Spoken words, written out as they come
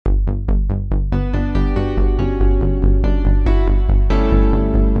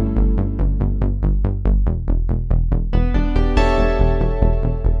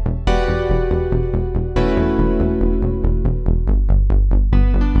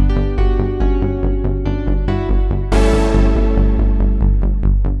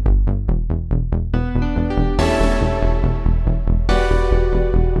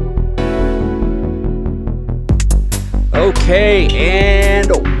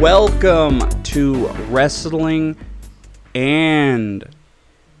Welcome to Wrestling, and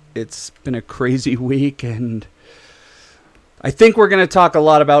it's been a crazy week, and I think we're going to talk a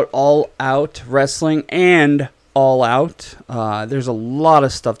lot about All Out Wrestling and All Out. There's a lot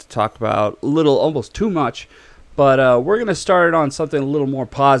of stuff to talk about, almost too much, but we're going to start it on something a little more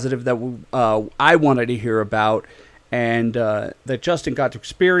positive that I wanted to hear about, and that Justin got to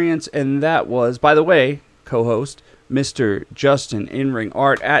experience, and that was, by the way, co-host, Mr. Justin In-Ring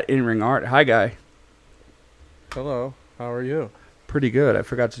Art at In-Ring Art. Hi, guy. Hello. How are you? Pretty good. I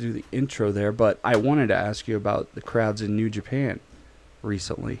forgot to do the intro there, but I wanted to ask you about the crowds in New Japan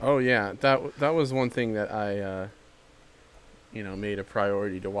recently. Oh yeah, that was one thing that I made a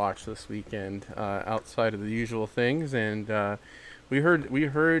priority to watch this weekend outside of the usual things, and we heard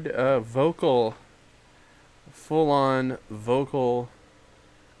full-on vocal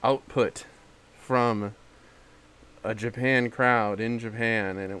output from a Japan crowd in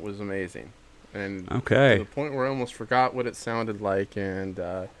Japan, and it was amazing. And okay, to the point where I almost forgot what it sounded like, and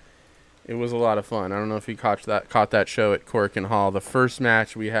it was a lot of fun. I don't know if you caught that show at Korakuen Hall. The first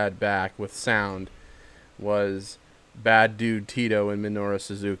match we had back with sound was Bad Dude Tito and Minoru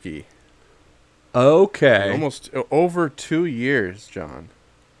Suzuki. Okay. Almost over 2 years, John.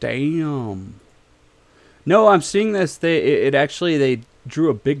 Damn. No, I'm seeing this. They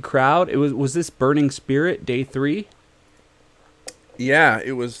drew a big crowd. Was this Burning Spirit Day 3? Yeah,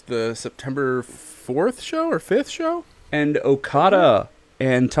 it was the September 4th show or 5th show. And Okada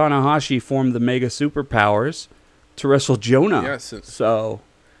and Tanahashi formed the Mega Superpowers to wrestle Jonah. Yes. So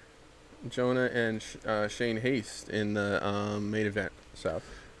Jonah and Shane Haste in the main event. So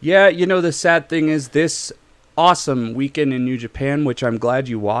yeah, the sad thing is this awesome weekend in New Japan, which I'm glad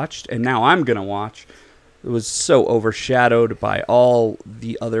you watched, and now I'm going to watch. It was so overshadowed by all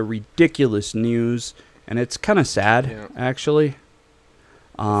the other ridiculous news, and it's kind of sad, actually.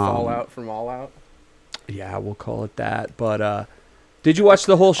 Fallout from All Out? Yeah, we'll call it that. But did you watch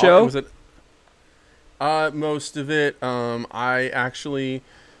the whole show? Most of it. I actually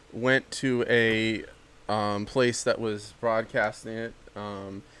went to a place that was broadcasting it.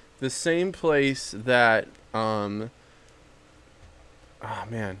 The same place that... oh,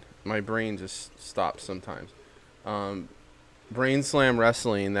 man. My brain just stops sometimes. Brain Slam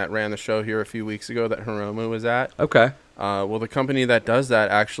Wrestling that ran the show here a few weeks ago that Hiromu was at. Okay. Well, the company that does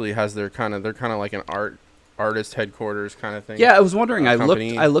that actually has they're kind of like an artist headquarters kind of thing. Yeah, I was wondering. I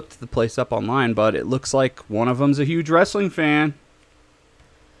looked the place up online, but it looks like one of them's a huge wrestling fan.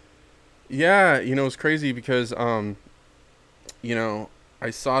 Yeah, it's crazy because I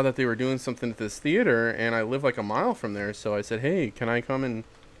saw that they were doing something at this theater, and I live like a mile from there, so I said, "Hey, can I come and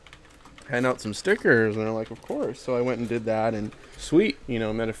hand out some stickers?" And they're like, "Of course." So I went and did that, and sweet,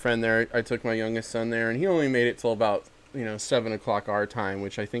 met a friend there. I took my youngest son there, and he only made it till about 7:00 our time,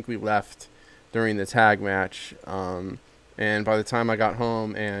 which I think we left during the tag match. And by the time I got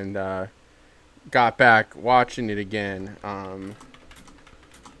home and got back watching it again, I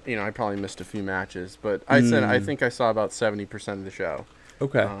probably missed a few matches, but I think I saw about 70% of the show.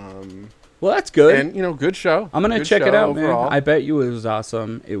 Okay. Well, that's good. And good show. I'm gonna check it out, overall. Man. I bet you it was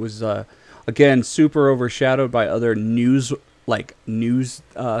awesome. It was again super overshadowed by other news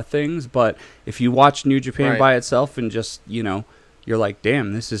things, but if you watch New Japan by itself and just you're like,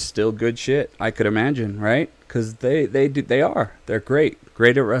 damn, this is still good shit. I could imagine, right? Because they're great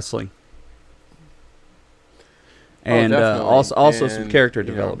at wrestling, and also some character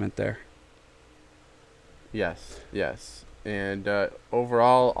development there. Yes. And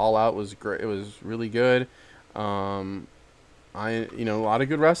overall, All Out was great. It was really good. A lot of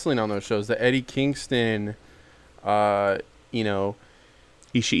good wrestling on those shows. The Eddie Kingston, Ishii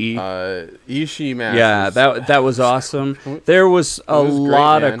match. Yeah, that was awesome. There was a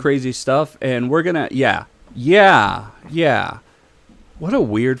lot of crazy stuff, and we're gonna What a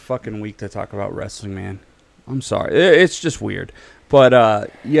weird fucking week to talk about wrestling, man. I'm sorry, it's just weird.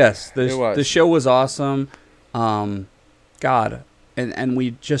 But yes, the show was awesome. God, and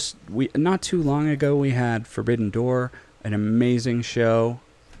we not too long ago we had Forbidden Door, an amazing show,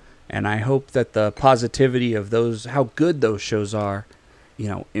 and I hope that the positivity of how good those shows are,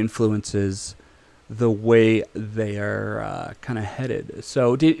 influences the way they are kind of headed.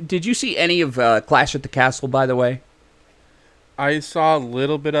 So did you see any of Clash at the Castle, by the way? I saw a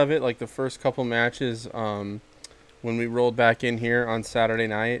little bit of it, like the first couple matches when we rolled back in here on Saturday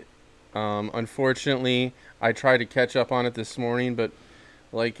night. Unfortunately, I tried to catch up on it this morning, but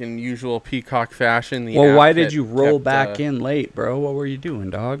like in usual Peacock fashion, why did you roll back in late, bro? What were you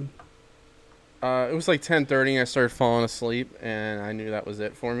doing, dog? It was like 10:30, and I started falling asleep, and I knew that was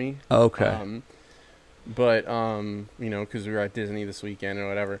it for me. Okay. but because we were at Disney this weekend or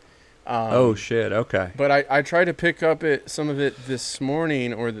whatever. Oh shit! Okay. But I tried to pick up some of it this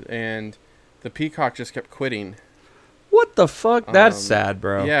morning, and the Peacock just kept quitting. What the fuck? That's sad,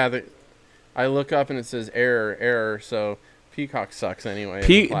 bro. Yeah, I look up and it says error. So Peacock sucks anyway.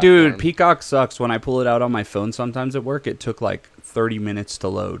 Dude, Peacock sucks. When I pull it out on my phone sometimes at work, it took like 30 minutes to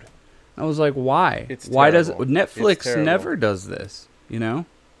load. I was like, why? Why does Netflix never does this? You know?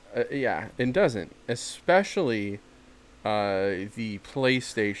 Yeah, it doesn't. Especially the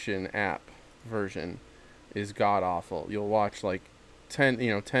PlayStation app version is god awful. You'll watch like 10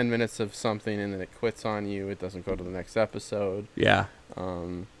 minutes of something and then it quits on you. It doesn't go to the next episode. Yeah.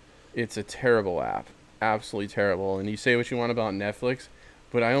 It's a terrible app. Absolutely terrible. And you say what you want about Netflix,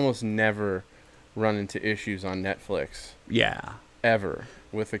 but I almost never run into issues on Netflix. Yeah. Ever.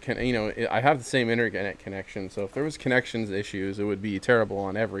 With I have the same internet connection, so if there was connections issues, it would be terrible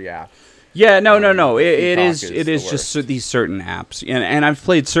on every app. Yeah, no. It is just these certain apps, and I've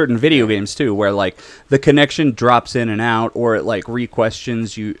played certain video games too, where like the connection drops in and out, or it like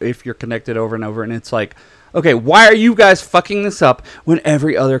re-questions you if you're connected over and over, and it's like, okay, why are you guys fucking this up when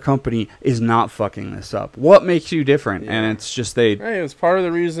every other company is not fucking this up? What makes you different? Yeah. And it's just Hey, it was part of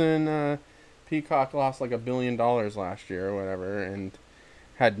the reason Peacock lost like $1 billion last year or whatever, and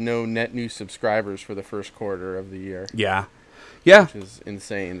had no net new subscribers for the first quarter of the year. Yeah. Which is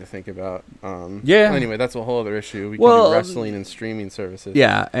insane to think about. Anyway, that's a whole other issue. We can do wrestling and streaming services.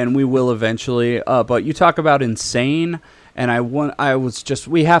 Yeah, and we will eventually. But you talk about insane, and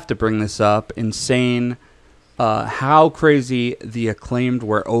we have to bring this up. Insane. How crazy the Acclaimed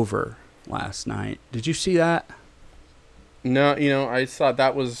were over last night. Did you see that? No, I saw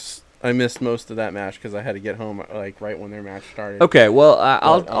that was. I missed most of that match because I had to get home like right when their match started. Okay, well,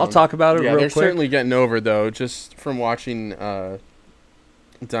 I'll talk about it real quick. Yeah, they're certainly getting over, though, just from watching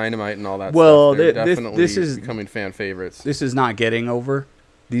Dynamite and all that stuff. They're definitely this is becoming fan favorites. This is not getting over.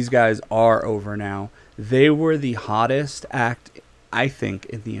 These guys are over now. They were the hottest act, I think,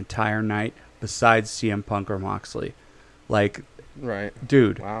 in the entire night, besides CM Punk or Moxley. Like, right.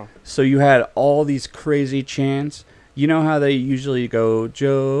 Dude. Wow. So you had all these crazy chants. You know how they usually go,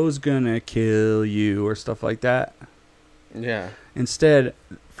 Joe's gonna kill you, or stuff like that? Yeah. Instead,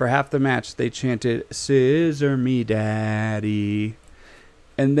 for half the match, they chanted, Scissor me, daddy.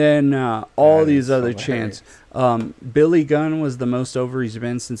 And then all these other chants. Billy Gunn was the most over he's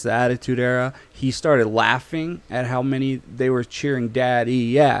been since the Attitude Era. He started laughing at how many they were cheering, daddy,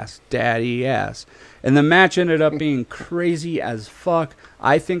 yes, daddy, yes. And the match ended up being crazy as fuck.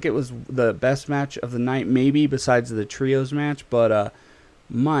 I think it was the best match of the night, maybe besides the trios match. But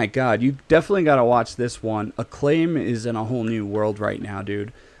my God, you definitely got to watch this one. Acclaim is in a whole new world right now,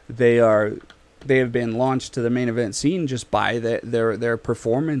 dude. They have been launched to the main event scene just by their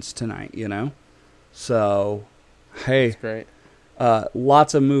performance tonight, you know? So, hey. That's great.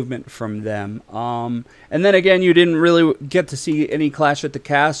 Lots of movement from them. And then again, you didn't really get to see any Clash at the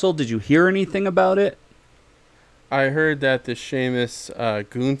Castle. Did you hear anything about it? I heard that the Sheamus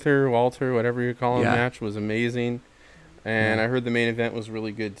Gunther, Walter, whatever you call him, match was amazing. And I heard the main event was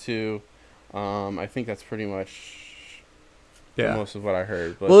really good too. I think that's pretty much most of what I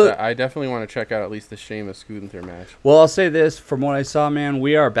heard. But I definitely want to check out at least the Sheamus Gunther match. Well, I'll say this. From what I saw, man,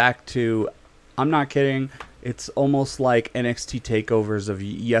 we are back to, I'm not kidding, it's almost like NXT takeovers of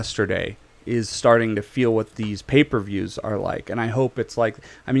yesterday is starting to feel what these pay-per-views are like. And I hope it's like,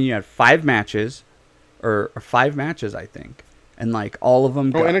 I mean, you had 5 matches, or 5 matches, I think. And like all of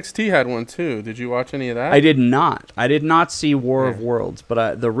them. NXT had one too. Did you watch any of that? I did not. I did not see War of Worlds,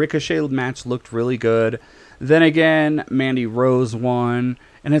 but the Ricochet match looked really good. Then again, Mandy Rose won,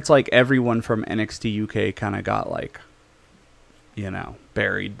 and it's like everyone from NXT UK kind of got like,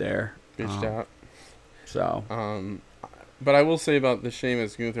 buried there. Bitched out. So. But I will say about the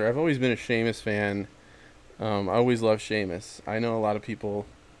Sheamus Gunther, I've always been a Sheamus fan. I always loved Sheamus. I know a lot of people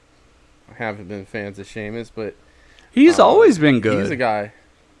haven't been fans of Sheamus, but he's always been good. He's a guy.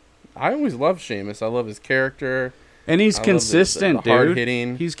 I always loved Sheamus. I love his character. And he's consistent, dude.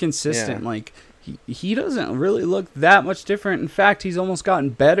 Hard-hitting. He's consistent. Yeah. Like, he doesn't really look that much different. In fact, he's almost gotten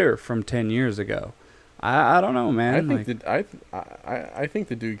better from 10 years ago. I don't know, man. I think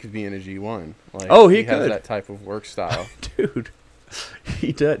the dude could be in a G1. Like, he could. Has that type of work style. Dude,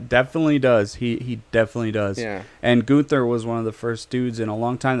 he definitely does. He definitely does. Yeah. And Gunther was one of the first dudes in a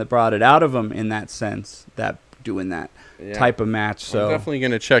long time that brought it out of him in that sense, that doing that type of match. So I'm definitely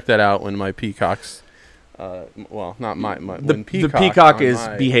going to check that out when my Peacock's well, not my when the Peacock is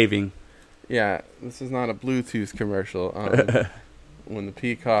behaving. Yeah, this is not a Bluetooth commercial. When the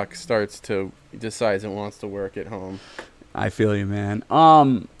Peacock decides it wants to work at home. I feel you, man.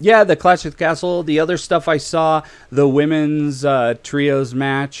 Yeah, the Clash at the Castle. The other stuff I saw, the women's trios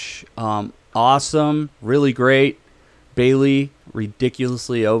match, awesome, really great. Bailey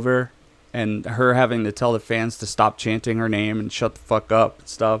ridiculously over, and her having to tell the fans to stop chanting her name and shut the fuck up and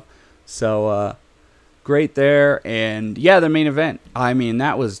stuff. So great there, and yeah, the main event. I mean,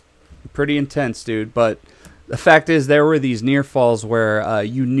 that was pretty intense, dude. But the fact is, there were these near falls where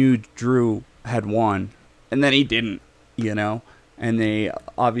you knew Drew had won, and then he didn't. You know, and they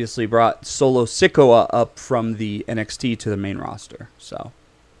obviously brought Solo Sikoa up from the NXT to the main roster. So,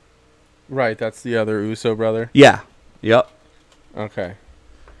 Right, that's the other Uso brother. yeah, yep, Okay.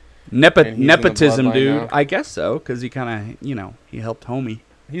 And he's in the nepotism, bloodline dude. now? I guess so, because he kind of, he helped homie.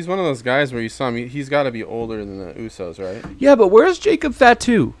 He's one of those guys where you saw him. He's got to be older than the Usos, right? Yeah, but where's Jacob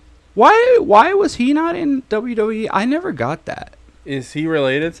Fatu? Why was he not in WWE? I never got that. Is he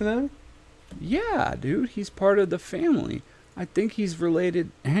related to them? Yeah, dude, he's part of the family. I think he's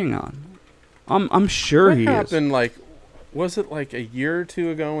related. Hang on, I'm sure What he happened? is. Like, was it like a year or two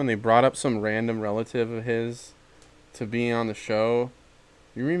ago when they brought up some random relative of his to be on the show?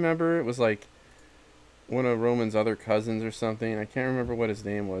 You remember? It was like one of Roman's other cousins or something. I can't remember what his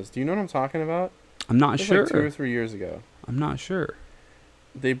name was. Do you know what I'm talking about? I'm not It was sure. like 2 or 3 years ago. I'm not sure.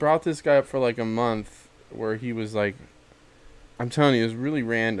 They brought this guy up for like a month where he was like, I'm telling you, it was really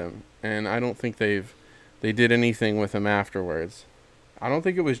random, and I don't think they did anything with him afterwards. I don't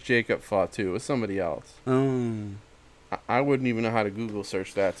think it was Jacob Fatu. It was somebody else. Oh. I wouldn't even know how to Google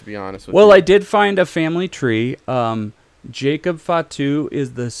search that, to be honest with Well, you. I did find a family tree. Jacob Fatu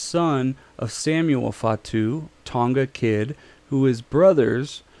is the son of Samuel Fatu, Tonga Kid, who is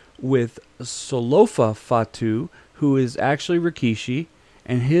brothers with Solofa Fatu, who is actually Rikishi,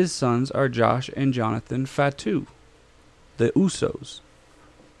 and his sons are Josh and Jonathan Fatu, the Usos.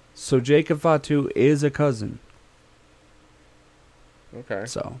 So Jacob Fatu is a cousin. Okay.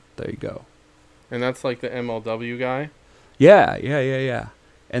 So there you go. And that's like the MLW guy? Yeah.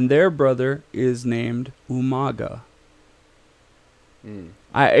 And their brother is named Umaga. Mm.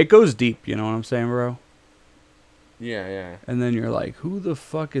 It goes deep, you know what I'm saying, bro? Yeah. And then you're like, who the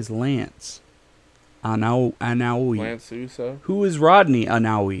fuck is Lance Anaui? Lance Uso? Who is Rodney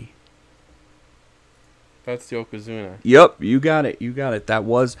Anaui? That's Yokozuna. Yep, you got it. That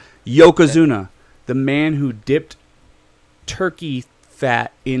was Yokozuna, the man who dipped turkey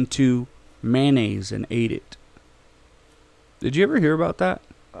fat into mayonnaise and ate it. Did you ever hear about that?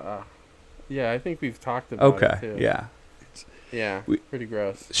 Yeah, I think we've talked about it, too. Okay, yeah. Yeah, pretty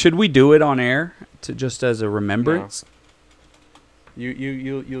gross. Should we do it on air to just as a remembrance? You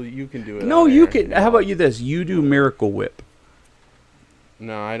can do it. No, on you air. can. No. How about you this? You do Miracle Whip.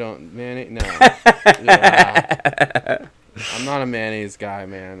 No, I don't. No. Yeah. I'm not a mayonnaise guy,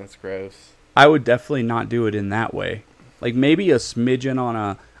 man. That's gross. I would definitely not do it in that way. Like maybe a smidgen on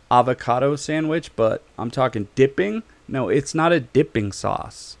a avocado sandwich, but I'm talking dipping. No, it's not a dipping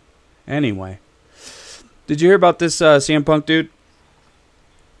sauce. Anyway, did you hear about this CM Punk dude?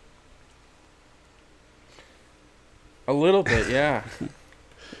 A little bit, yeah.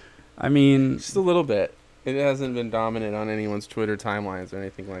 I mean, Just a little bit. It hasn't been dominant on anyone's Twitter timelines or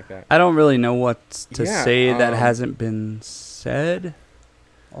anything like that. I don't really know what to Yeah, say that hasn't been said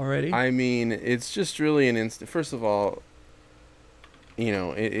already. I mean, it's just really an instant. First of all,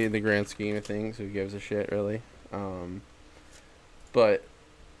 in the grand scheme of things, who gives a shit, really? But,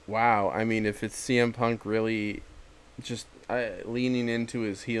 wow, I mean, if it's CM Punk really just leaning into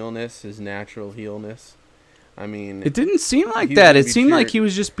his heelness, his natural heelness, I mean... It didn't seem like he's that. gonna It be seemed like cheered. he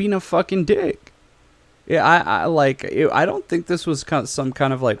was just being a fucking dick. Yeah, I don't think this was some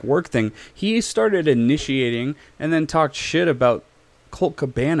kind of like work thing. He started initiating and then talked shit about Colt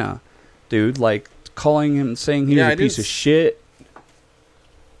Cabana, dude, like calling him, saying he was a piece of shit.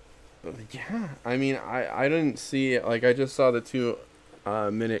 Yeah, I mean, I didn't see it. Like, I just saw the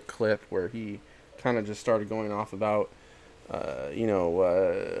 2-minute clip where he kind of just started going off about,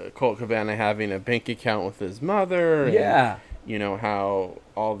 Colt Cabana having a bank account with his mother. And, Yeah. how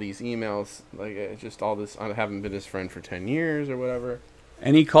all these emails, like, just all this, I haven't been his friend for 10 years or whatever.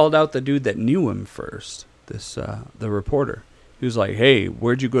 And he called out the dude that knew him first, the reporter. He was like, hey,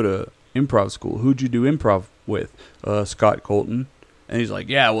 where'd you go to improv school? Who'd you do improv with? Scott Colton. And he's like,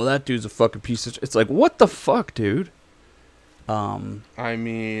 yeah, well, that dude's a fucking piece of... It's like, what the fuck, dude? I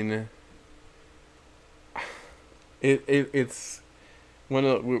mean, it's one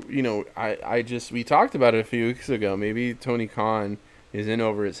of, we talked about it a few weeks ago. Maybe Tony Khan is in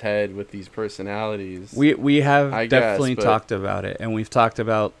over his head with these personalities. We have I definitely guess, but- talked about it, and we've talked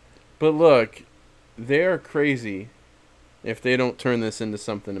about... But look, they're crazy if they don't turn this into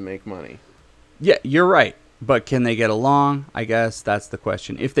something to make money. Yeah, you're right. But can they get along? I guess that's the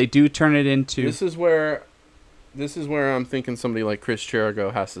question. If they do turn it into... This is where I'm thinking somebody like Chris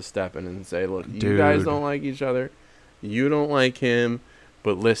Jericho has to step in and say, look, you guys don't like each other. You don't like him.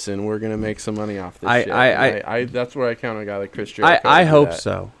 But listen, we're going to make some money off this shit. That's where I count on a guy like Chris Jericho. I hope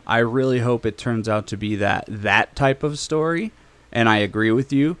so. I really hope it turns out to be that type of story. And I agree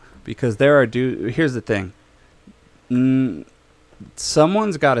with you. Because here's the thing.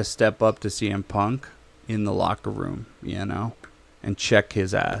 Someone's got to step up to CM Punk in the locker room, and check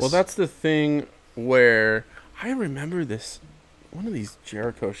his ass. Well, that's the thing where I remember this, one of these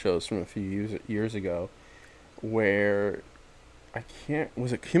Jericho shows from a few years ago, where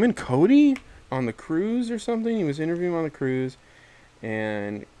was it him and Cody on the cruise or something? He was interviewing on the cruise,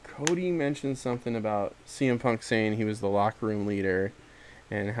 and Cody mentioned something about CM Punk saying he was the locker room leader,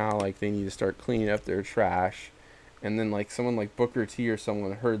 and how they need to start cleaning up their trash. And then someone like Booker T or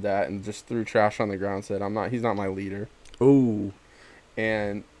someone heard that and just threw trash on the ground and said, he's not my leader. Ooh.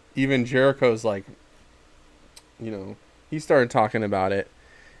 And even Jericho's he started talking about it.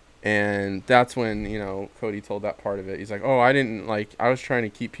 And that's when, Cody told that part of it. He's like, oh, I was trying to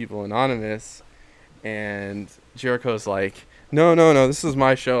keep people anonymous. And Jericho's like, no, this is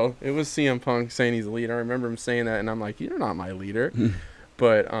my show. It was CM Punk saying he's the leader. I remember him saying that, and I'm like, you're not my leader.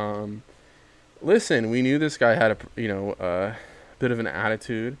 But, listen, we knew this guy had a bit of an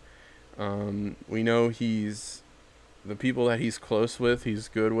attitude. We know the people that he's close with, he's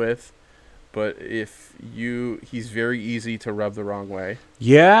good with. But he's very easy to rub the wrong way.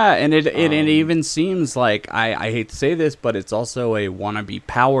 Yeah, and it even seems like, I hate to say this, but it's also a wannabe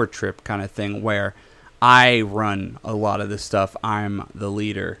power trip kind of thing where I run a lot of this stuff. I'm the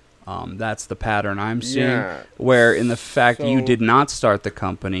leader. That's the pattern I'm seeing. Yeah. Where in the fact you did not start the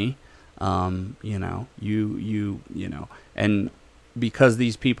company. And because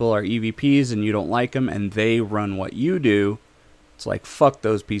these people are EVPs and you don't like them and they run what you do, it's like, fuck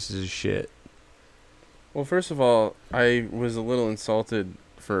those pieces of shit. Well, first of all, I was a little insulted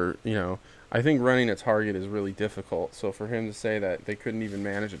for, I think running a Target is really difficult. So for him to say that they couldn't even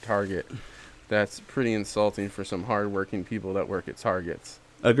manage a Target, that's pretty insulting for some hardworking people that work at Targets.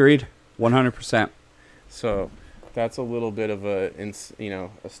 Agreed. 100%. So that's a little bit of a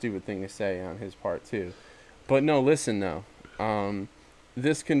stupid thing to say on his part too. But no, listen though.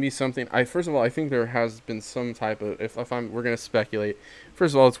 This can be something. First of all, I think there has been some type of. We're gonna speculate.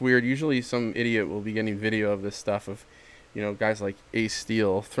 First of all, it's weird. Usually, some idiot will be getting video of this stuff of, guys like Ace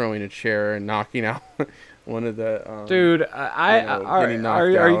Steel throwing a chair and knocking out one of the. Dude, are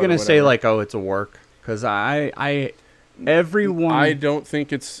you gonna say it's a work? Because everyone. I don't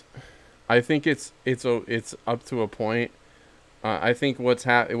think it's. I think it's up to a point. I think what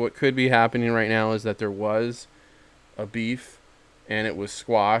could be happening right now is that there was a beef. And it was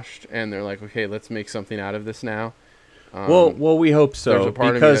squashed, and they're like, okay, let's make something out of this now. Well, we hope so,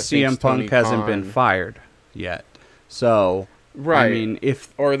 because CM Punk hasn't been fired yet. So, right. I mean,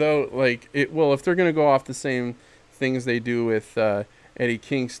 if they're going to go off the same things they do with Eddie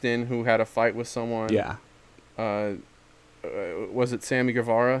Kingston, who had a fight with someone. Yeah. Was it Sammy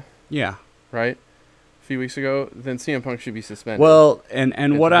Guevara? Yeah. Right? A few weeks ago? Then CM Punk should be suspended. Well,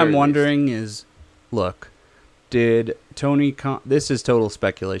 and what I'm wondering is, look, did Tony Khan, this is total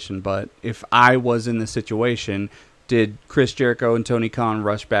speculation, but if I was in the situation, did Chris Jericho and Tony Khan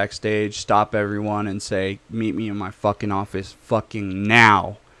rush backstage, stop everyone, and say, meet me in my fucking office fucking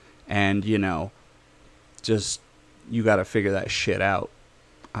now? And, just, you got to figure that shit out.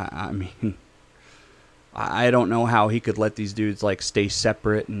 I mean, I don't know how he could let these dudes, stay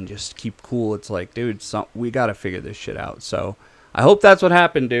separate and just keep cool. It's like, dude, we got to figure this shit out. So, I hope that's what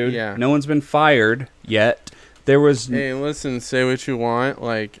happened, dude. Yeah. No one's been fired yet. Hey, listen, say what you want.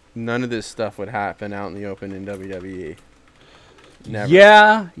 None of this stuff would happen out in the open in WWE. Never.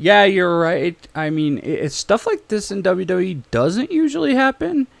 Yeah, you're right. I mean, it's stuff like this in WWE doesn't usually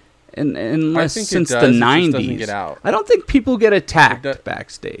happen, unless since the 90s. It doesn't get out. I don't think people get attacked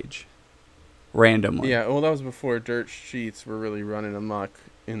backstage randomly. Yeah, well, that was before dirt sheets were really running amok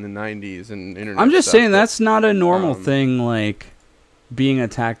in the 90s and internet. I'm just saying that's not a normal thing, being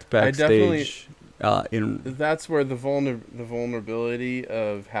attacked backstage. That's where the vulnerability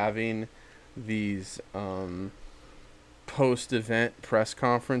of having these post-event press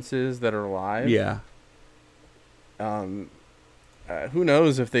conferences that are live. Yeah. Who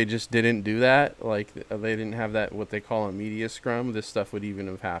knows if they just didn't do that? They didn't have that, what they call a media scrum, this stuff would even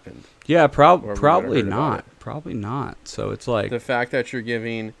have happened. Yeah, probably not. Probably not. So it's the fact that you're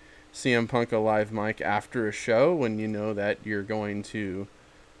giving CM Punk a live mic after a show when you know that you're going to...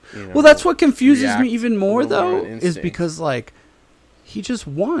 well, that's what confuses me even more, though, is because, he just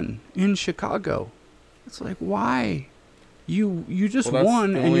won in Chicago. It's like, why? You just Well, that's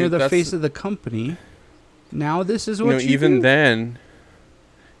won, the and only- you're the that's face the- of the company. Now this is You what know, you even do? then,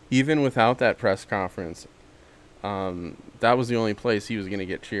 even without that press conference, that was the only place he was going to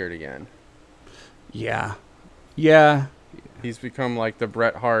get cheered again. Yeah. Yeah. He's become like the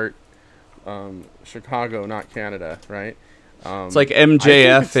Bret Hart, Chicago, not Canada, right? It's like I think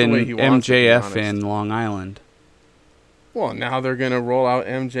MJF it's the way he and wants it, to be MJF honest. in Long Island. Well, now they're going to roll out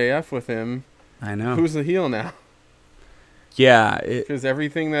MJF with him. I know. Who's the heel now? Yeah. Because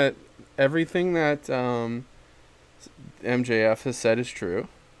everything that MJF has said is true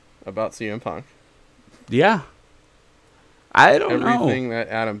about CM Punk. Yeah. I don't know. Everything that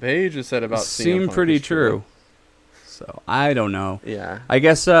Adam Page has said about CM Seem Punk pretty is true. So I don't know. Yeah. I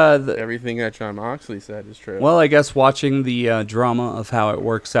guess Everything that John Moxley said is true. well, I guess watching the drama of how it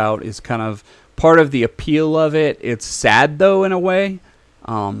works out is kind of part of the appeal of it. It's sad though in a way.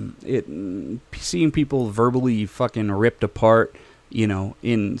 Seeing people verbally fucking ripped apart,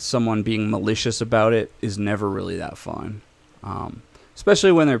 in someone being malicious about it is never really that fun.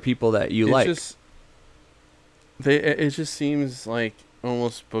 Especially when they're people that you like. It just seems like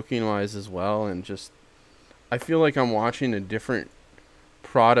almost booking wise as well, and just I feel like I'm watching a different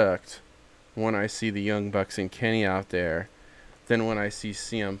product when I see the Young Bucks and Kenny out there than when I see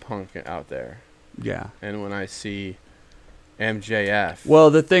CM Punk out there. Yeah. And when I see MJF. Well,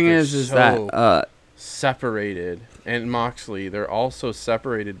 the thing They're is so that separated, and Moxley, they're also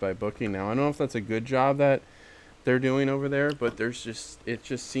separated by booking now. I don't know if that's a good job that they're doing over there, but it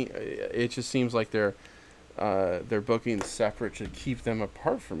just seems like they're booking separate to keep them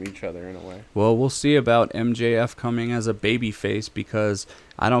apart from each other in a way. well, we'll see about MJF coming as a babyface because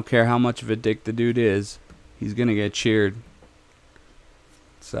I don't care how much of a dick the dude is, he's gonna get cheered.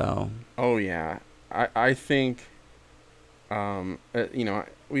 So. Oh yeah, I think, both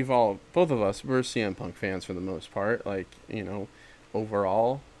of us, we're CM Punk fans for the most part. Like,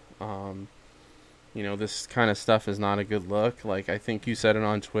 overall, this kind of stuff is not a good look. Like, I think you said it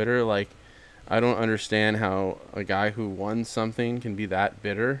on Twitter. Like, I don't understand how a guy who won something can be that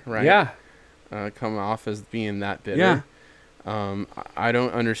bitter, right? Yeah. Come off as being that bitter. Yeah. I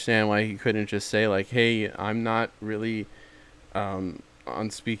don't understand why he couldn't just say, like, hey, I'm not really on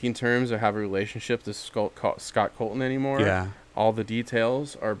speaking terms or have a relationship with Scott Colton anymore. Yeah. All the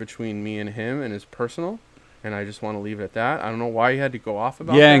details are between me and him and is personal, and I just want to leave it at that. I don't know why he had to go off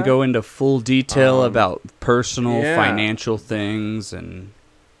about that. Yeah, and go into full detail about personal, yeah. financial things, and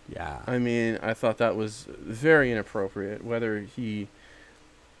yeah. I mean, I thought that was very inappropriate, whether he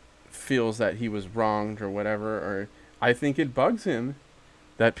feels that he was wronged or whatever, or I think it bugs him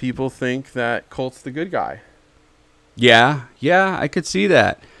that people think that Colt's the good guy. Yeah, I could see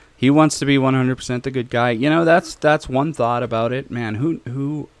that. He wants to be 100% the good guy. That's one thought about it, man.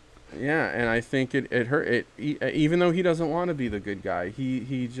 Who? Yeah, and I think it hurt it. Even though he doesn't want to be the good guy,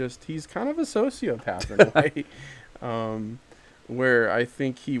 he's kind of a sociopath in a way, where I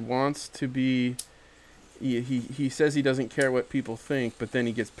think he wants to be. He says he doesn't care what people think, but then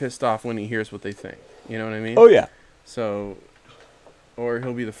he gets pissed off when he hears what they think. You know what I mean? Oh yeah. So, or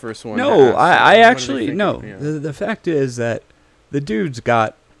he'll be the first one. No, to ask, I what do they actually think no. of- yeah. The fact is that the dude's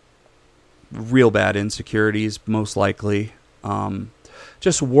got real bad insecurities, most likely.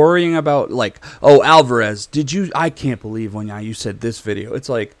 Just worrying about Alvarez. I can't believe when you said this video. It's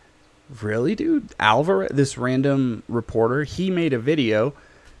like, really, dude? Alvarez, this random reporter, he made a video,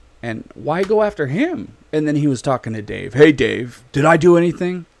 and why go after him? And then he was talking to Dave. Hey, Dave, did I do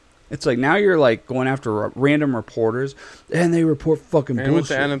anything? It's like now you're like going after random reporters, and they report fucking And bullshit. with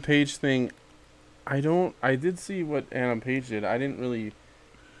the Adam Page thing, I did see what Adam Page did. I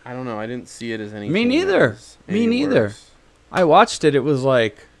don't know. I didn't see it as anything. Me neither. that was Me any neither. worse. I watched it. It was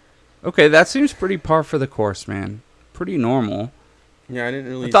like, okay, that seems pretty par for the course, man. Pretty normal. Yeah, I didn't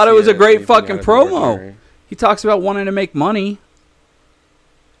really. I thought it see was a as great anything fucking out of the promo. ordinary. He talks about wanting to make money.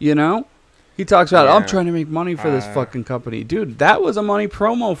 He talks about, I'm Yeah. trying to make money for this fucking company. Dude, that was a money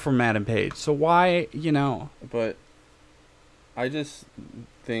promo from Adam Page. So why, But I just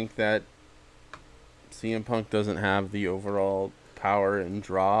think that CM Punk doesn't have the overall power and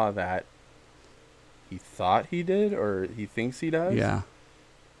draw that he thought he did or he thinks he does. Yeah.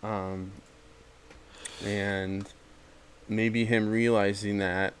 And maybe him realizing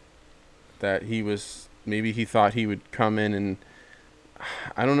that maybe he thought he would come in and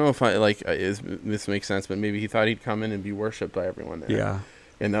I don't know if this makes sense, but maybe he thought he'd come in and be worshipped by everyone there. Yeah.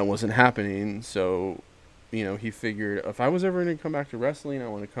 And that wasn't happening. So, he figured if I was ever going to come back to wrestling, I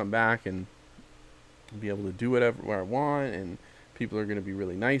want to come back and be able to do whatever I want, and people are going to be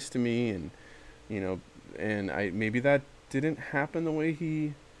really nice to me, and maybe that didn't happen the way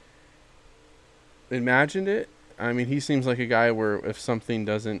he imagined it. I mean, he seems like a guy where if something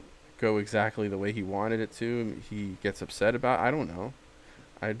doesn't go exactly the way he wanted it to, he gets upset about. I don't know.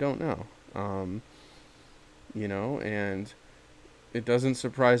 And it doesn't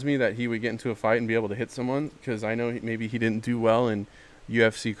surprise me that he would get into a fight and be able to hit someone, because I know maybe he didn't do well in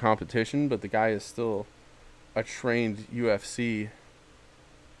UFC competition, but the guy is still a trained UFC,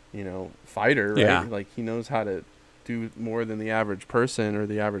 fighter, right? Yeah. Like, he knows how to do more than the average person or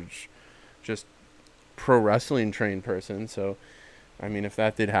the average just pro wrestling trained person. So, I mean, if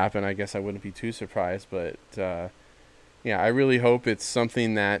that did happen, I guess I wouldn't be too surprised. But, I really hope it's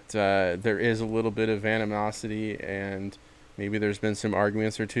something that there is a little bit of animosity, and maybe there's been some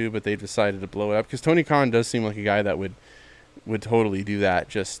arguments or two, but they've decided to blow it up. Because Tony Khan does seem like a guy that would totally do that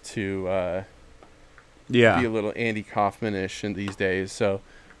just to be a little Andy Kaufman-ish in these days. So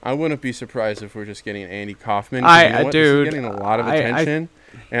I wouldn't be surprised if we're just getting Andy Kaufman. This is getting a lot of attention,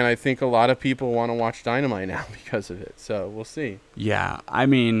 and I think a lot of people want to watch Dynamite now because of it. So we'll see. Yeah, I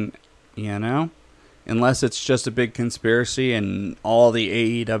mean, unless it's just a big conspiracy and all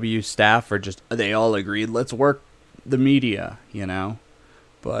the AEW staff they all agreed, let's work the media,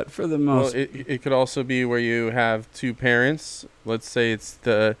 But for the most... Well, it could also be where you have two parents. Let's say it's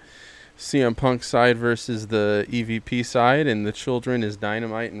the CM Punk side versus the EVP side, and the children is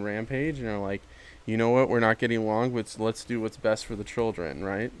Dynamite and Rampage, and they're like, you know what, we're not getting along, but let's do what's best for the children,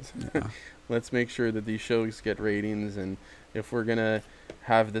 right? Yeah. Let's make sure that these shows get ratings, and if we're going to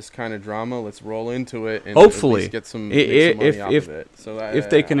have this kind of drama, let's roll into it and hopefully at least get some money off of it. So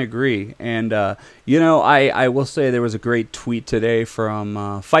if they can agree. And, I will say there was a great tweet today from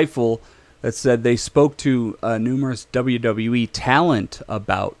Fightful that said they spoke to numerous WWE talent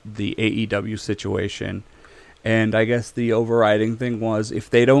about the AEW situation. And I guess the overriding thing was, if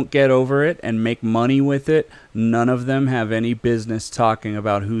they don't get over it and make money with it, none of them have any business talking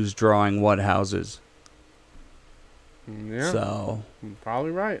about who's drawing what houses. Yeah. So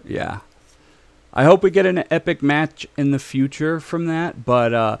probably right. Yeah. I hope we get an epic match in the future from that.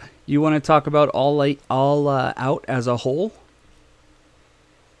 But you want to talk about All Out as a whole?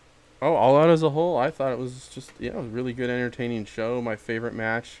 Oh, All Out as a whole, I thought it was just a really good, entertaining show. My favorite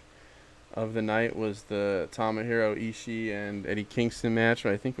match of the night was the Tomohiro Ishii and Eddie Kingston match,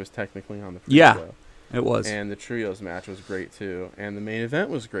 which I think was technically on the pre-show. Yeah, it was. And the trios match was great too, and the main event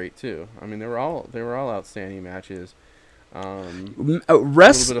was great too. I mean, they were all outstanding matches. A little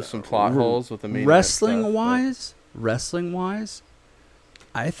bit of some plot holes with the main wrestling event stuff, wrestling wise,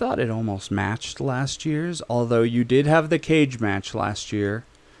 I thought it almost matched last year's. Although you did have the cage match last year,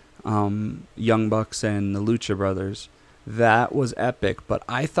 Young Bucks and the Lucha Brothers. That was epic, but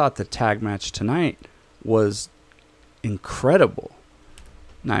I thought the tag match tonight was incredible.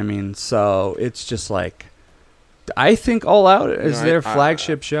 I mean, so it's just like, I think All Out is their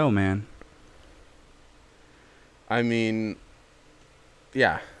flagship show, man. I mean,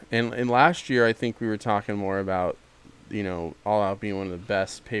 yeah. And last year, I think we were talking more about, All Out being one of the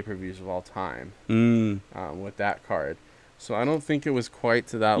best pay-per-views of all time with that card. So I don't think it was quite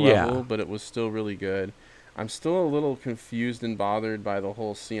to that level, but it was still really good. I'm still a little confused and bothered by the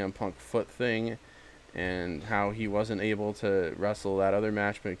whole CM Punk foot thing and how he wasn't able to wrestle that other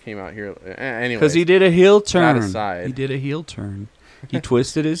match, but it came out here. Anyway, because he did a heel turn. That aside. He did a heel turn. He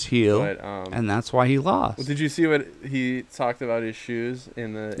twisted his heel, and that's why he lost. Well, did you see what he talked about his shoes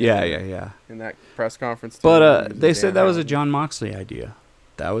in the in that press conference? But they said that was a Jon Moxley idea.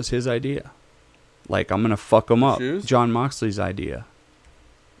 That was his idea. Like, I'm gonna fuck him up. Shoes? Jon Moxley's idea.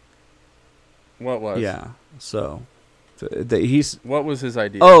 What was? Yeah. So, he's. What was his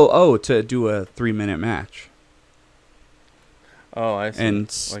idea? Oh, to do a 3-minute match. Oh, I see.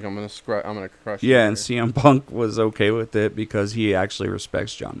 And like, I'm gonna crush. Yeah, and CM Punk was okay with it because he actually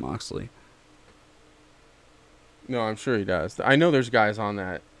respects Jon Moxley. No, I'm sure he does. I know there's guys on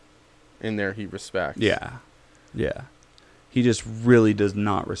that in there he respects. Yeah. He just really does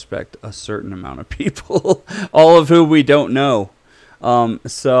not respect a certain amount of people, all of whom we don't know.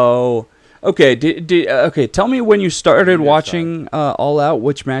 So, okay, okay. Tell me when you started watching All Out.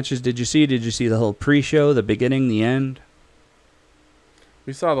 Which matches did you see? Did you see the whole pre-show, the beginning, the end?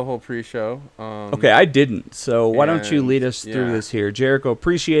 We saw the whole pre-show. Okay, I didn't. So why don't you lead us through this here? Jericho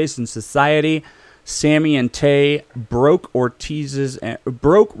Appreciation Society. Sammy and Tay broke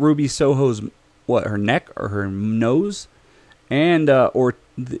Ruby Soho's her neck or her nose, and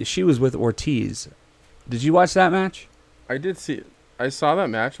she was with Ortiz. Did you watch that match? I did see it. I saw that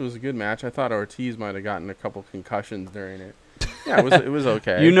match. It was a good match. I thought Ortiz might have gotten a couple concussions during it. Yeah, it was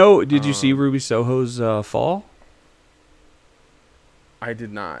okay. Did you see Ruby Soho's fall? I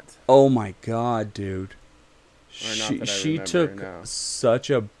did not. Oh my god, dude. She took such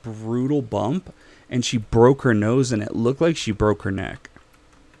a brutal bump, and she broke her nose, and it looked like she broke her neck.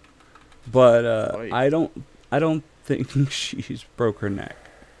 But I don't think she's broke her neck.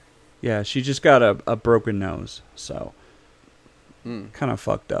 Yeah, she just got a broken nose, so kind of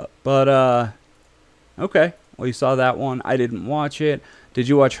fucked up. But okay, well, you saw that one. I didn't watch it. Did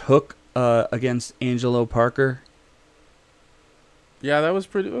you watch Hook against Angelo Parker? Yeah, that was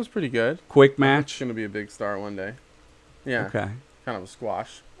pretty. It was pretty good. Quick match. It's gonna be a big star one day. Yeah. Okay. Kind of a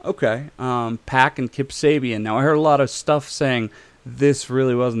squash. Okay. Pac and Kip Sabian. Now I heard a lot of stuff saying this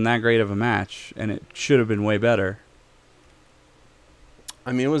really wasn't that great of a match, and it should have been way better.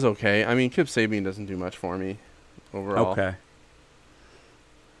 I mean, it was okay. I mean, Kip Sabian doesn't do much for me overall. Okay.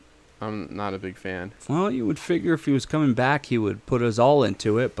 I'm not a big fan. Well, you would figure if he was coming back, he would put us all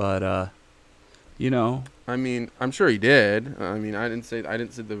into it, but you know. I mean, I'm sure he did. I mean, I didn't say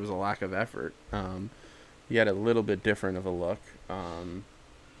there was a lack of effort. He had a little bit different of a look,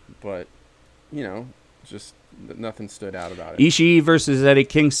 but you know, just nothing stood out about it. Ishii versus Eddie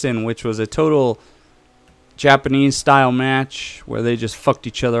Kingston, which was a total Japanese style match where they just fucked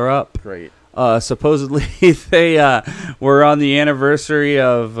each other up. Great. Supposedly they were on the anniversary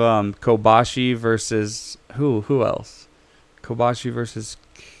of Kobashi versus who else? Kobashi versus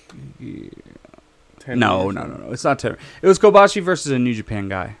No. It's not 10. It was Kobashi versus a New Japan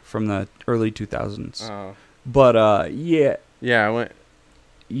guy from the early 2000s. Oh. But yeah. Yeah, I went.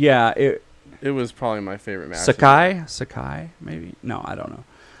 Yeah, it was probably my favorite match. Sakai, maybe. No, I don't know.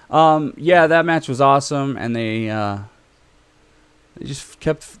 Yeah, that match was awesome, and they just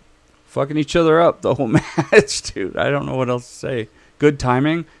kept fucking each other up the whole match, dude. I don't know what else to say. Good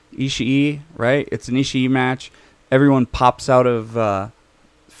timing. Ishii, right? It's an Ishii match. Everyone pops out of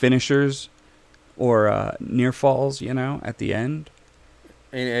finishers or near falls, you know, at the end.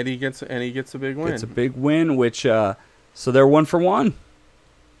 And Eddie gets a big win. It's a big win, which so they're 1 for 1.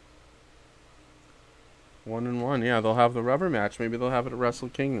 1-1. Yeah, they'll have the rubber match. Maybe they'll have it at Wrestle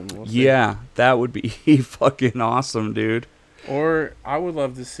Kingdom. We'll see. Yeah, that would be fucking awesome, dude. Or I would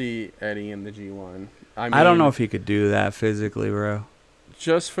love to see Eddie in the G1. I don't know if he could do that physically, bro.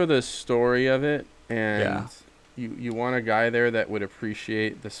 Just for the story of it, and you want a guy there that would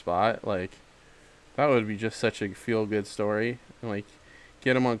appreciate the spot. Like, that would be just such a feel-good story. Like,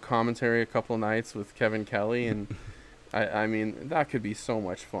 get him on commentary a couple nights with Kevin Kelly, and I mean, that could be so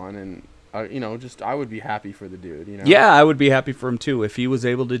much fun. And you know, just I would be happy for the dude. You know? Yeah, I would be happy for him too if he was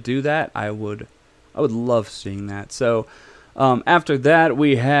able to do that. I would love seeing that. So. After that,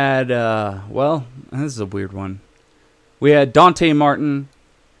 we had, well, this is a weird one. We had Dante Martin,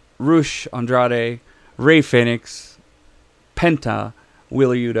 Rush Andrade, Rey Fenix, Penta,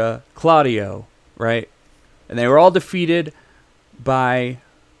 Wheeler Yuta, Claudio, right? And they were all defeated by,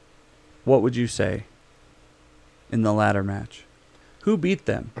 what would you say, in the ladder match? Who beat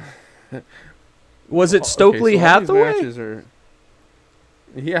them? Was it Stokely Hathaway?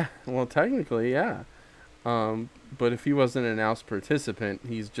 Yeah, well, technically, yeah. But if he wasn't an announced participant,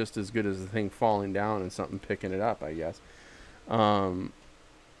 he's just as good as the thing falling down and something picking it up, I guess.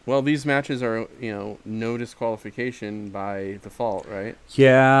 Well, these matches are, you know, no disqualification by default, right?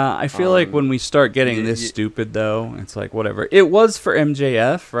 Yeah, I feel like when we start getting this stupid, though, it's like, whatever. It was for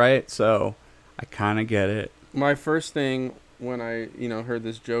MJF, right? So I kind of get it. My first thing when I, you know, heard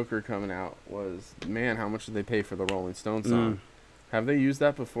this Joker coming out was, man, how much did they pay for the Rolling Stones song? Have they used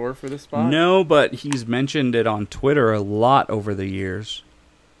that before for this spot? No, but he's mentioned it on Twitter a lot over the years.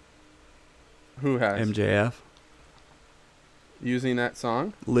 Who has? MJF. Using that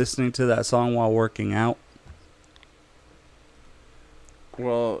song? Listening to that song while working out.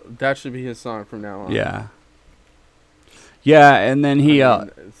 Well, that should be his song from now on. Yeah. Yeah, and then he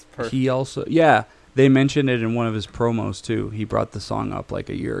also, yeah, they mentioned it in one of his promos too. He brought the song up like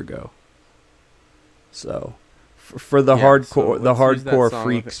a year ago. So... For the hardcore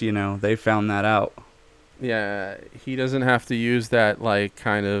freaks, you know, they found that out. Yeah, he doesn't have to use that, like,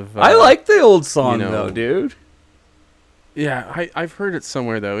 kind of... I like the old song, though, dude. Yeah, I've heard it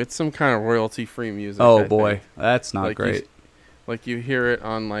somewhere, though. It's some kind of royalty-free music. Oh, boy. That's not great. You hear it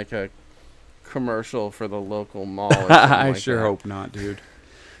on, like, a commercial for the local mall. Or I sure hope not, dude.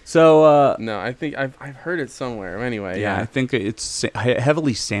 So, no, I think I've heard it somewhere. Anyway, yeah. I think it's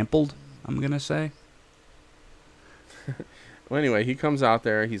heavily sampled, I'm going to say. Well, anyway, he comes out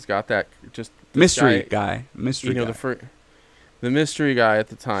there. He's got that just mystery guy. The mystery guy at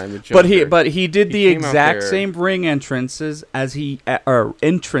the time. The Joker. But he did the exact same ring entrances as or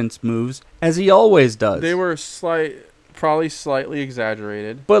entrance moves as he always does. They were probably slightly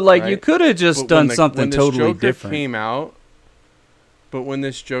exaggerated. But like, right? You could have just done something totally different. But when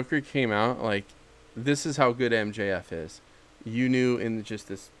this Joker came out, like, this is how good MJF is. You knew in just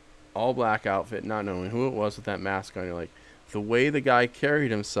this all black outfit, not knowing who it was with that mask on. You're like, the way the guy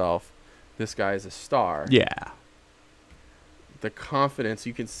carried himself, this guy is a star. Yeah. The confidence,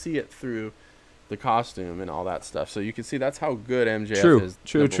 you can see it through the costume and all that stuff. So you can see that's how good MJF is.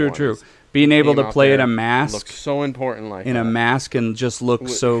 True. Being able to play in a mask, looks so important, like in a mask, and just look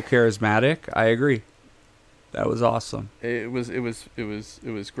so charismatic. I agree. That was awesome. It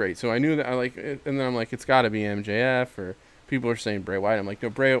was great. So I knew that I like it, and then I'm like, it's got to be MJF, or people are saying Bray Wyatt. I'm like, no,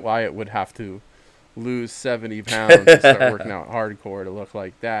 Bray Wyatt would have to lose 70 pounds to start working out hardcore to look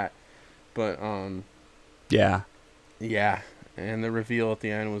like that. But yeah, and the reveal at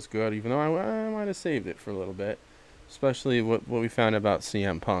the end was good, even though I might have saved it for a little bit, especially what we found about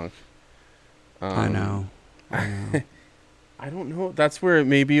CM Punk. I know. I don't know. That's where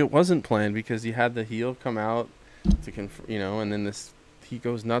maybe it wasn't planned, because you had the heel come out to and then he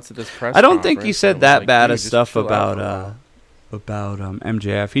goes nuts at this press. I don't think he said that like, bad of stuff about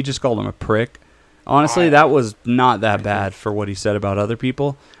MJF. He just called him a prick. Honestly, that was not that bad for what he said about other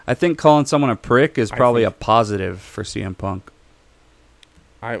people. I think calling someone a prick is probably a positive for CM Punk.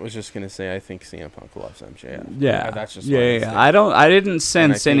 I was just gonna say I think CM Punk loves MJF. Yeah, that's just yeah. I didn't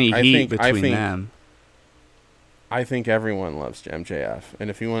sense any heat between them. I think everyone loves MJF,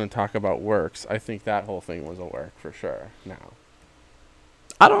 and if you want to talk about works, I think that whole thing was a work for sure. Now,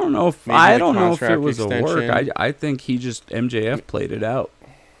 I don't know if it was a work. I think MJF played it out.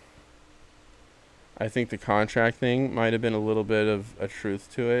 I think the contract thing might have been a little bit of a truth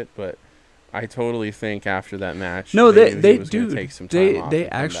to it, but I totally think after that match, they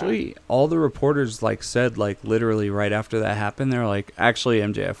actually, all the reporters said literally right after that happened, they're like, actually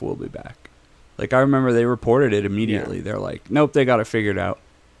MJF will be back. I remember they reported it immediately. Yeah. They're like, nope, they got it figured out.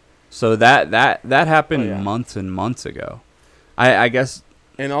 So that happened months and months ago. I guess.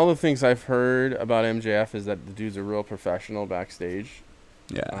 And all the things I've heard about MJF is that the dude's a real professional backstage.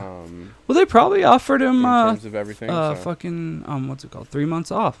 Yeah. Well, they probably offered him in terms of everything. Fucking what's it called? 3 months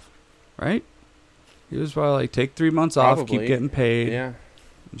off, right? He was probably take 3 months off, keep getting paid. Yeah.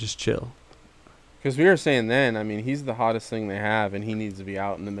 Just chill. Because we were saying then, I mean, he's the hottest thing they have, and he needs to be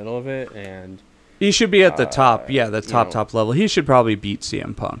out in the middle of it, and he should be at the top. Yeah, the top level. He should probably beat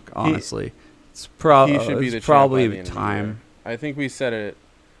CM Punk. Honestly, he should be the probably time. I think we said it.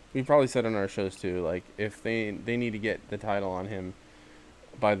 We probably said on our shows too. If they need to get the title on him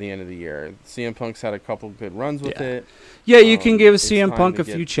by the end of the year. CM Punk's had a couple good runs with it. Yeah, you can give CM Punk a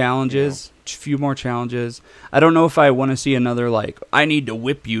few challenges, a few more challenges. I don't know if I want to see another I need to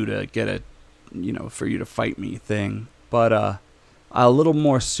whip you to get a, for you to fight me thing. But a little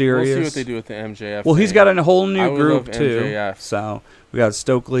more serious. We'll see what they do with the MJF. Well, he's got a whole new group too. MJF. So we got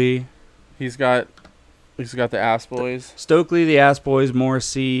Stokely. He's got the Ass Boys. Stokely, the Ass Boys,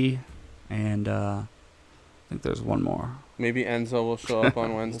 Morrissey, and I think there's one more. Maybe Enzo will show up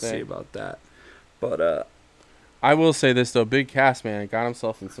on Wednesday. We'll see about that. But I will say this though, Big Cass man got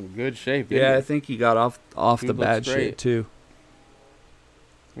himself in some good shape. Yeah, I think he got off the bad shit too.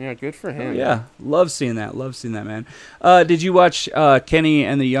 Yeah, good for him. Yeah, love seeing that, man. Did you watch Kenny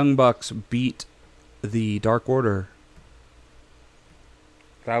and the Young Bucks beat the Dark Order?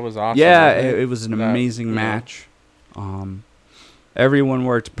 That was awesome. Yeah, it was an amazing match. Everyone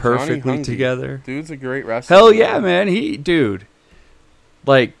worked perfectly together. Dude's a great wrestler. Hell yeah, man.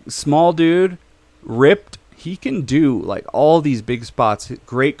 Small dude, ripped. He can do all these big spots.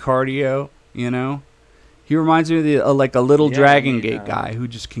 Great cardio, He reminds me of a little Dragon Gate guy who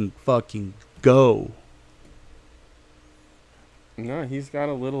just can fucking go. No, he's got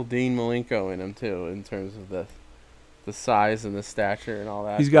a little Dean Malenko in him too, in terms of the size and the stature and all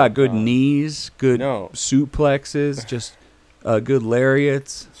that. He's got good knees, good suplexes, just good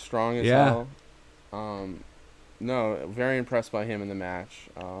lariats. Strong as hell. No, very impressed by him in the match.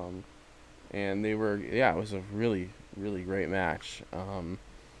 And they were, it was a really, really great match.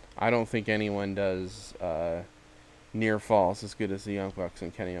 I don't think anyone does near falls as good as the Young Bucks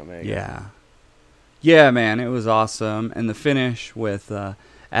and Kenny Omega. Yeah. Yeah, man, it was awesome. And the finish with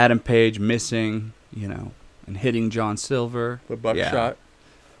Adam Page missing, and hitting John Silver. The buckshot.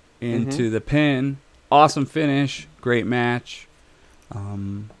 Into the pin. Awesome finish. Great match.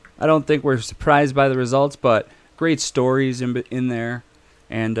 I don't think we're surprised by the results, but great stories in there.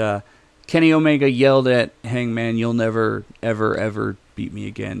 And Kenny Omega yelled at Hangman, "You'll never, ever, ever beat me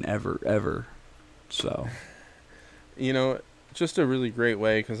again, ever, ever." So, just a really great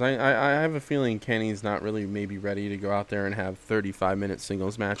way, because I have a feeling Kenny's not really maybe ready to go out there and have 35-minute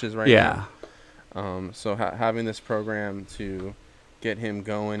singles matches right now. So having this program to get him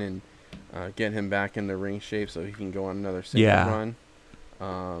going and get him back in the ring shape so he can go on another singles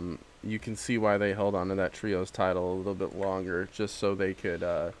run. You can see why they held on to that trios title a little bit longer, just so they could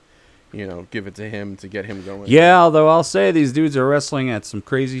give it to him to get him going. Yeah, although I'll say these dudes are wrestling at some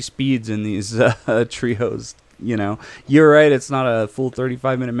crazy speeds in these trios. You're right. It's not a full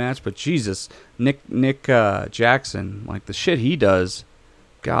 35-minute match, but Jesus, Nick Jackson, like the shit he does,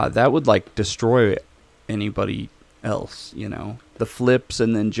 God, that would like destroy anybody else. The flips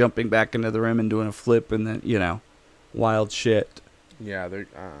and then jumping back into the rim and doing a flip and then wild shit. Yeah, they're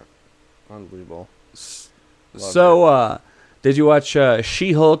unbelievable. Did you watch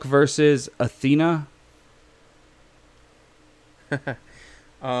She-Hulk versus Athena?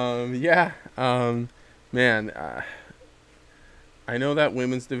 Yeah. Man, I know that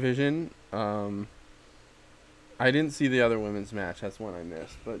women's division. I didn't see the other women's match. That's one I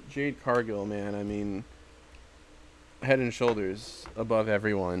missed. But Jade Cargill, man, I mean, head and shoulders above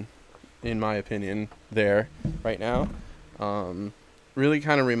everyone, in my opinion, there right now. Really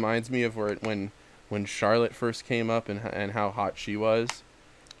kind of reminds me of when Charlotte first came up and how hot she was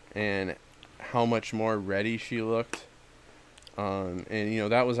and how much more ready she looked. And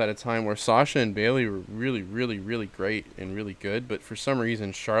that was at a time where Sasha and Bayley were really, really, really great and really good, but for some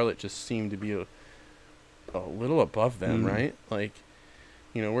reason Charlotte just seemed to be a little above them, right? Like,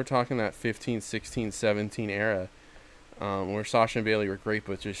 we're talking that 15, 16, 17 era, where Sasha and Bayley were great,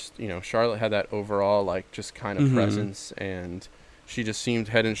 but just, Charlotte had that overall, like, just kind of presence, and she just seemed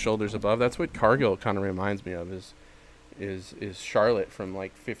head and shoulders above. That's what Cargill kind of reminds me of, is Charlotte from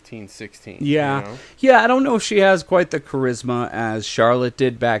like 15, 16. Yeah. Yeah, I don't know if she has quite the charisma as Charlotte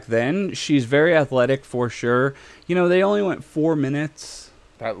did back then. She's very athletic for sure. They only went 4 minutes.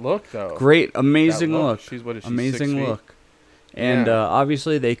 That look, though. Great, amazing look. She's what is she, amazing 6 look. And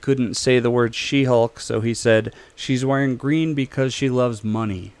obviously they couldn't say the word She-Hulk, so he said she's wearing green because she loves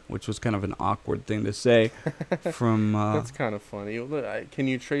money, which was kind of an awkward thing to say. That's kind of funny. Can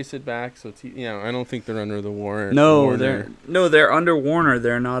you trace it back? So I don't think they're under the Warner. No, they're under Warner.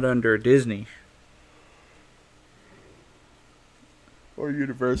 They're not under Disney. Or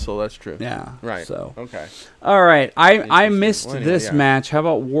Universal, that's true. Yeah. Right. So. Okay. All right. I missed this match. How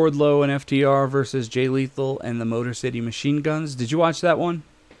about Wardlow and FTR versus Jay Lethal and the Motor City Machine Guns? Did you watch that one?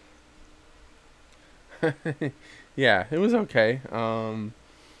 Yeah, it was okay.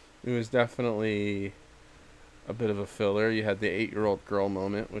 It was definitely a bit of a filler. You had the 8-year-old girl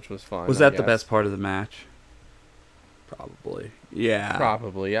moment, which was fun. Was that the best part of the match? Probably. Yeah.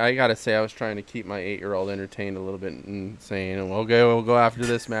 Probably. I gotta say, I was trying to keep my 8-year-old entertained a little bit and saying, we'll go after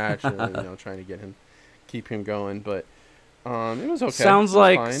this match, or trying to keep him going. But it was okay. Sounds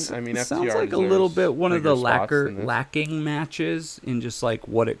like fine. I mean, sounds FTR like a little bit one of the lacking matches in just like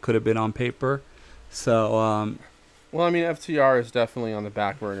what it could have been on paper. So. Well, I mean, FTR is definitely on the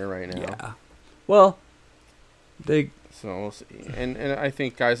back burner right now. Yeah. Well, So we'll see. And I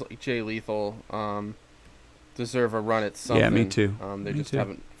think guys like Jay Lethal deserve a run at something. Yeah, me too. They just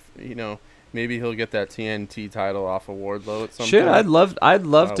haven't, maybe he'll get that TNT title off of Wardlow at some Shit, point. I'd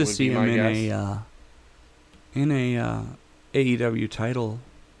love to see him in a AEW title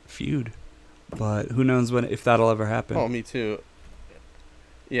feud. But who knows if that'll ever happen. Oh, me too.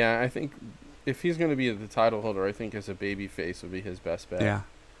 Yeah, I think if he's going to be the title holder, I think as a babyface would be his best bet. Yeah.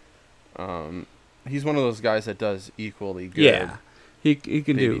 He's one of those guys that does equally good. Yeah. He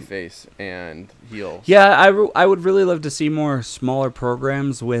can do babyface and heel. Yeah, I would really love to see more smaller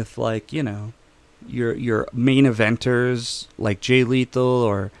programs with like, your main eventers like Jay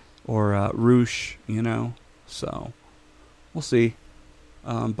Lethal or Roosh, So we'll see.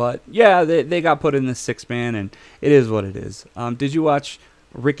 But yeah, they got put in this 6-man and it is what it is. Did you watch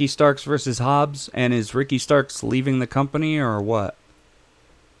Ricky Starks versus Hobbs? And is Ricky Starks leaving the company or what?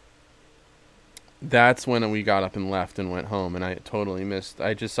 That's when we got up and left and went home, and I totally missed.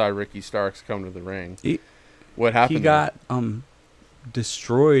 I just saw Ricky Starks come to the ring. What happened? He got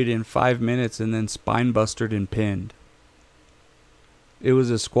destroyed in 5 minutes and then spine-bustered and pinned. It was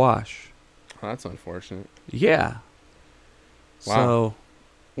a squash. Oh, that's unfortunate. Yeah. Wow. So,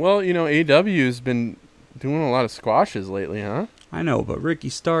 well, AEW's been doing a lot of squashes lately, huh? I know, but Ricky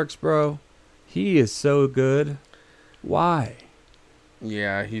Starks, bro, he is so good. Why?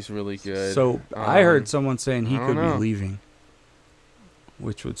 Yeah, he's really good. So I heard someone saying he could be leaving,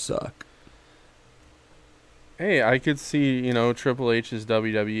 which would suck. Hey, I could see, Triple H's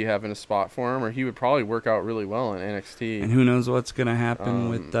WWE having a spot for him, or he would probably work out really well in NXT. And who knows what's going to happen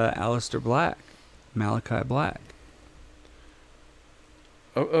with Aleister Black, Malachi Black.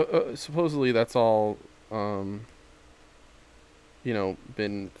 Supposedly that's all, been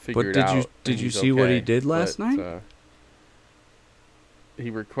figured out. But did you see what he did last night? He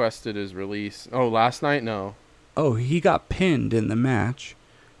requested his release. Oh, last night? No. Oh, he got pinned in the match.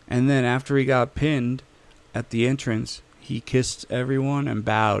 And then after he got pinned at the entrance, he kissed everyone and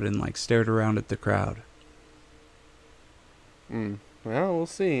bowed and like stared around at the crowd. Well, we'll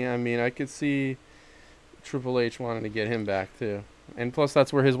see. I mean, I could see Triple H wanting to get him back too, and plus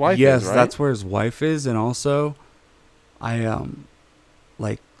that's where his wife Yes, is, right? that's where his wife is, and also, I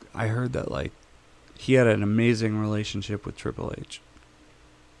heard that like he had an amazing relationship with Triple H.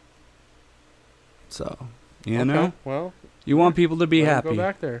 So, you know, well, you want people to be let him happy. Go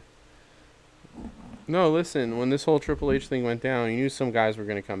back there. No, listen. When this whole Triple H thing went down, you knew some guys were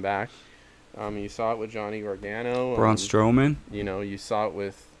going to come back. You saw it with Johnny Gargano. Braun Strowman. You know, you saw it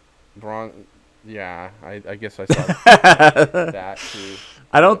with Braun. Yeah, I guess I saw that too.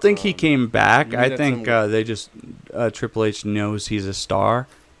 I don't think he came back. you I need think they just Triple H knows he's a star.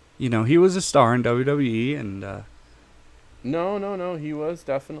 You know, he was a star in WWE, and No. He was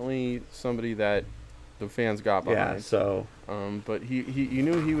definitely somebody that the fans got behind. yeah. So But you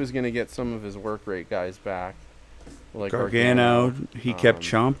knew he was going to get some of his work rate guys back. Like Gargano, he kept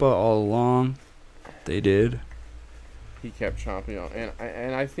Ciampa all along. They did. He kept chomping on,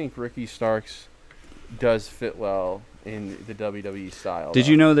 and I think Ricky Starks does fit well in the WWE style. Did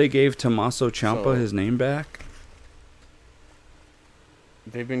you know they gave Tommaso Ciampa So- his name back?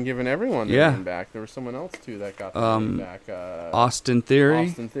 They've been giving everyone their Yeah. name back. There was someone else too that got their name back. Austin Theory,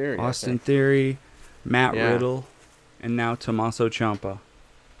 Austin Theory. I Austin think. Theory, Matt Yeah. Riddle, and now Tommaso Ciampa.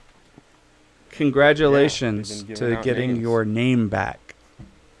 Congratulations Yeah, they've been giving to out getting names. your name back.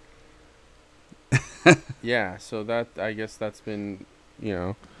 Yeah, so that I guess that's been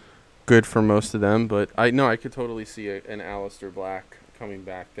good for most of them. But I could totally see an Aleister Black coming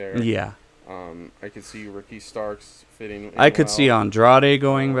back there. Yeah. I could see Ricky Starks fitting. In I could see well. Andrade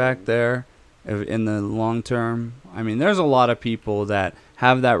going back there in the long term. I mean, there's a lot of people that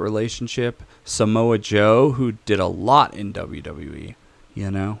have that relationship. Samoa Joe, who did a lot in WWE,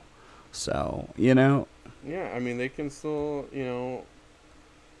 you know? So, you know. Yeah, I mean, they can still,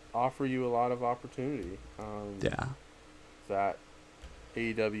 offer you a lot of opportunity. Yeah. That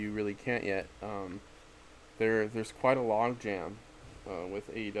AEW really can't yet. There's quite a log jam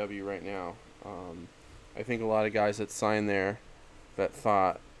with AEW right now. I think a lot of guys that signed there that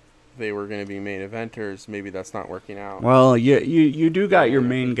thought they were going to be main eventers, maybe that's not working out. Well, you do got your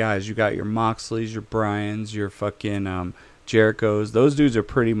main guys. You got your Moxleys, your Bryans, your fucking Jerichos. Those dudes are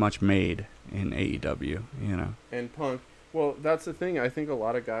pretty much made in AEW, you know. And Punk. Well, that's the thing. I think a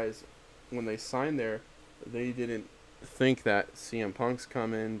lot of guys, when they signed there, they didn't think that CM Punk's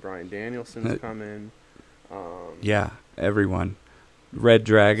coming, Bryan Danielson's coming. Yeah, everyone. Red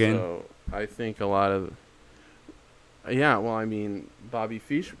Dragon. So I think a lot of. Yeah, well, I mean, Bobby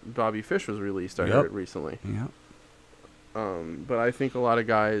Fish was released. I heard recently. Yeah. But I think a lot of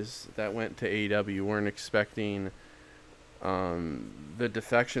guys that went to AEW weren't expecting the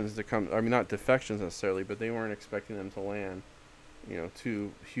defections to come. I mean, not defections necessarily, but they weren't expecting them to land,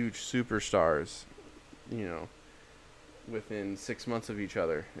 two huge superstars, within 6 months of each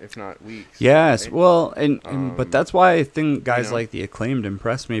other, if not weeks. Yes, right? well, and but that's why I think guys know? like the Acclaimed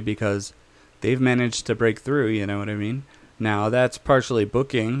impress me, because they've managed to break through, you know what I mean? Now, that's partially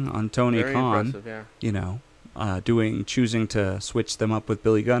booking on Tony Very Khan, impressive, yeah. choosing to switch them up with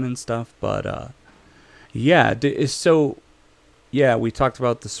Billy Gunn and stuff, but yeah, we talked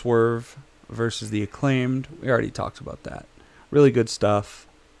about the Swerve versus the Acclaimed. We already talked about that. Really good stuff.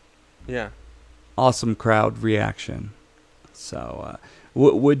 Yeah. Awesome crowd reaction. So,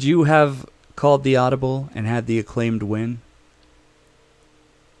 would you have called the audible and had the Acclaimed win?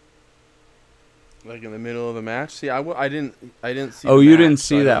 Like in the middle of the match? See, I didn't see. Oh, the you match, didn't so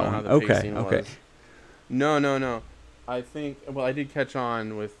see I that don't know how one. the Okay, pacing okay. was. No. I think. Well, I did catch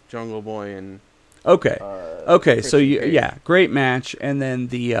on with Jungle Boy and. Okay. Okay. So Christian Cage. great match, and then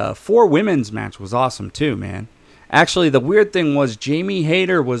the 4 women's match was awesome too, man. Actually, the weird thing was Jamie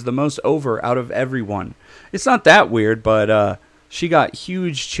Hayter was the most over out of everyone. It's not that weird, but she got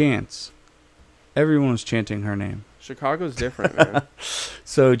huge chants. Everyone was chanting her name. Chicago's different, man.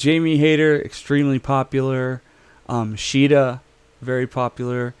 So Jamie Hayter, extremely popular. Sheeta, very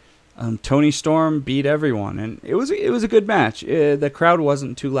popular. Tony Storm beat everyone, and it was a good match. The crowd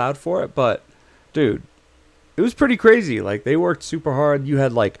wasn't too loud for it, but dude, it was pretty crazy. Like, they worked super hard. You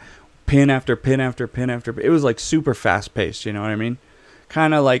had like pin after pin after pin after pin. It was like super fast paced. You know what I mean?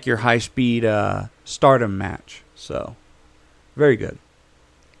 Kind of like your high speed Stardom match. So very good.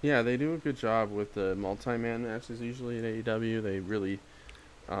 Yeah, they do a good job with the multi-man matches usually at AEW. They really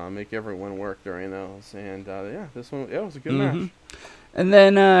make everyone work during those. And, this one, it was a good match. And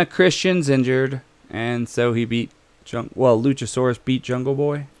then Christian's injured, and so he beat Luchasaurus beat Jungle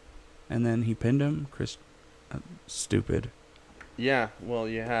Boy, and then he pinned him. Stupid. Yeah, well,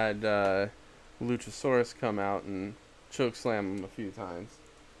 you had Luchasaurus come out and choke slam him a few times.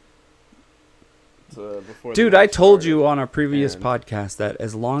 Before Dude, the I match told started. you on our previous And- podcast that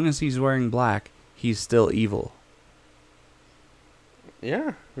as long as he's wearing black, he's still evil.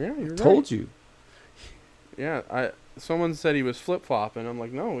 Yeah, you're Told right. you. Yeah, someone said he was flip flopping. I'm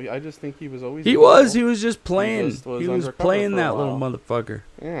like, no, I just think he was always. He evil. was just playing. just was He was undercover playing for a that little while. motherfucker.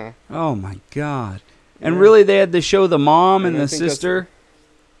 Yeah. Oh my god. And Yeah. really they had to show the mom and And I the think that's- sister.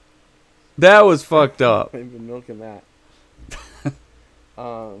 That was fucked up. They've been milking that.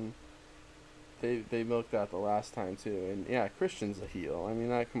 They milked that the last time too, and yeah, Christian's a heel. I mean,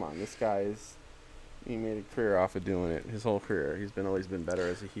 come on, this guy's he made a career off of doing it. His whole career, he's always been better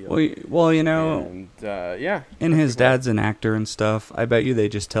as a heel. Well, you know, and yeah, and his people- dad's an actor and stuff. I bet you they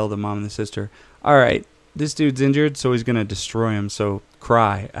just tell the mom and the sister, all right, this dude's injured, so he's going to destroy him, so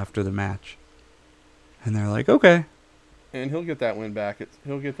cry after the match. And they're like, okay. And he'll get that win back.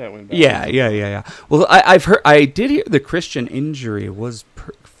 He'll get that win back. Yeah. Well, I did hear the Christian injury was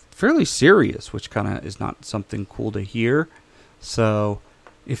fairly serious, which kind of is not something cool to hear. So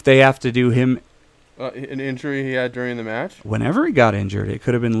if they have to do him An injury he had during the match. whenever he got injured, it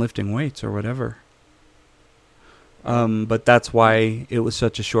could have been lifting weights or whatever. But that's why it was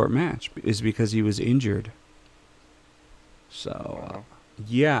such a short match, is because he was injured. So, Wow.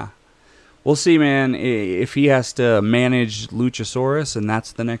 yeah. We'll see, man. If he has to manage Luchasaurus and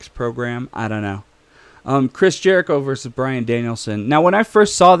that's the next program, I don't know. Chris Jericho versus Bryan Danielson. Now, when I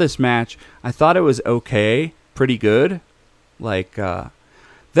first saw this match, I thought it was okay, pretty good. Like,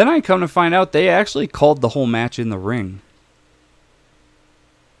 then I come to find out they actually called the whole match in the ring.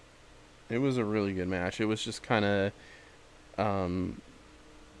 It was a really good match. It was just kind of,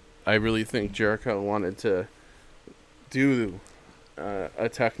 I really think Jericho wanted to do a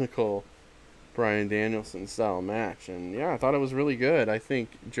technical Bryan Danielson style match, and yeah, I thought it was really good. I think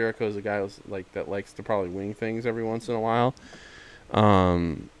Jericho's a guy who's that likes to probably wing things every once in a while.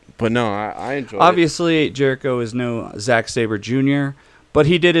 But no, I enjoyed it. Obviously, Jericho is no Zack Sabre Jr., but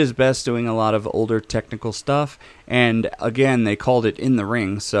he did his best doing a lot of older technical stuff. And again, they called it in the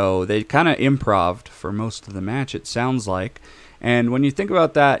ring, so they kind of improv'd for most of the match, it sounds like. And when you think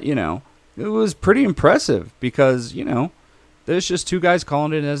about that, you know, it was pretty impressive because, you know, there's just two guys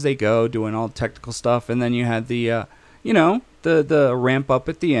calling it as they go, doing all the technical stuff. And then you had the, the ramp up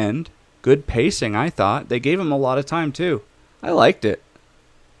at the end. Good pacing, I thought. They gave him a lot of time, too. I liked it.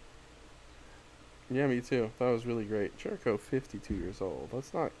 Yeah, me too. That was really great. Jericho, 52 years old.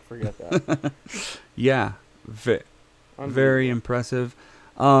 Let's not forget that. Yeah, very Unbelievable. impressive.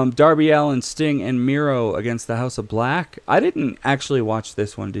 Darby Allin, Sting, and Miro against the House of Black. I didn't actually watch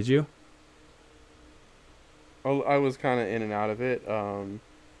this one, did you? Oh, I was kind of in and out of it.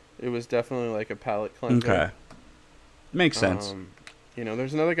 It was definitely like a palate cleanser. Makes sense.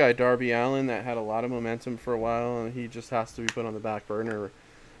 There's another guy, Darby Allin, that had a lot of momentum for a while, and he just has to be put on the back burner.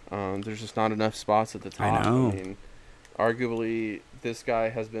 There's just not enough spots at the top. I know. mean, arguably, this guy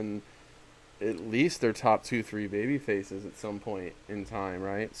has been at least their top 2-3 baby faces at some point in time,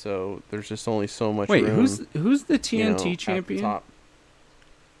 right? So there's just only so much Wait, room. who's the TNT at the champion? top.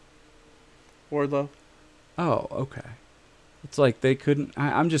 Wardlow. Oh, okay. It's like they couldn't.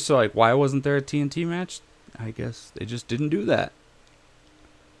 I'm just so like, why wasn't there a TNT match? I guess they just didn't do that.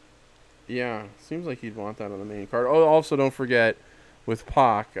 Yeah, seems like he'd want that on the main card. Oh, also don't forget, with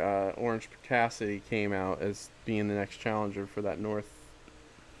Pac, Orange Cassidy came out as being the next challenger for that North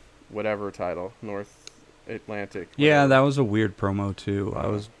Atlantic. Yeah, whatever. that was a weird promo too. I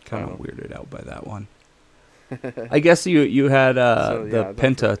was kind of title. weirded out by that one. I guess you had So, the yeah, don't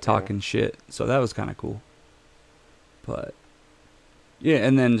Penta forget, talking shit, so that was kind of cool. But yeah,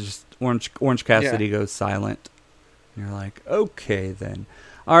 and then just Orange Cassidy goes silent. And you're like, okay then.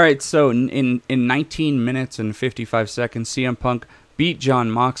 All right, so in 19 minutes and 55 seconds, CM Punk beat Jon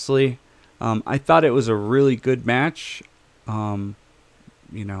Moxley. I thought it was a really good match.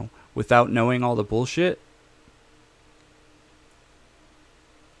 Without knowing all the bullshit.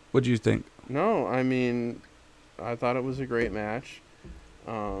 What do you think? No, I mean, I thought it was a great match.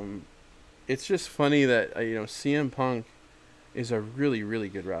 It's just funny that CM Punk is a really, really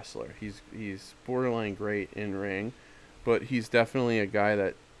good wrestler. He's borderline great in ring, but he's definitely a guy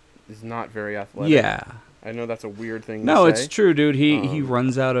that is not very athletic. Yeah. I know that's a weird thing No, to say. it's true, dude. He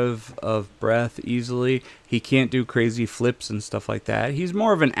runs out of breath easily. He can't do crazy flips and stuff like that. He's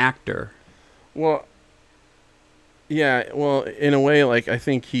more of an actor. Well, yeah, in a way, I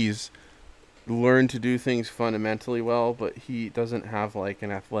think he's learned to do things fundamentally well, but he doesn't have,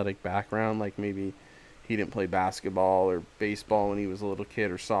 an athletic background. Like, maybe he didn't play basketball or baseball when he was a little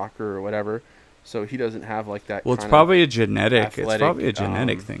kid or soccer or whatever. So he doesn't have, that Well, it's kind probably of a genetic. It's athletic, probably a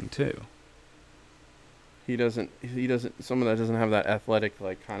genetic thing, too. he doesn't. Someone that doesn't have that athletic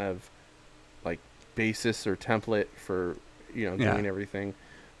like kind of like basis or template for doing everything.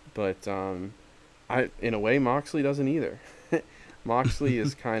 But in a way, Moxley doesn't either. Moxley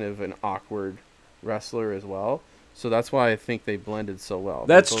is kind of an awkward wrestler as well. So that's why I think they blended so well.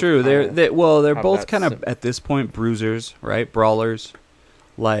 That's true. They're both kind of at this point bruisers, right? Brawlers.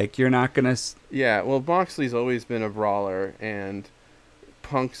 Like you're not gonna. Yeah, well, Moxley's always been a brawler, and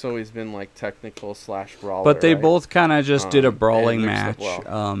Punk's always been like technical / brawler. But they right? both kind of just did a brawling match.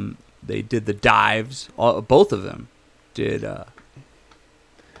 Well. They did the dives. Both of them did.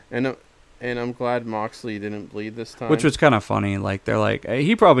 And I'm glad Moxley didn't bleed this time. Which was kind of funny. Like they're like,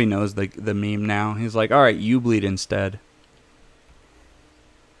 he probably knows the meme now. He's like, all right, you bleed instead.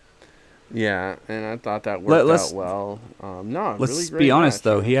 Yeah, and I thought that worked out well. Let's really great be honest match.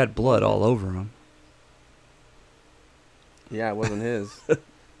 though, he had blood all over him. Yeah, it wasn't his,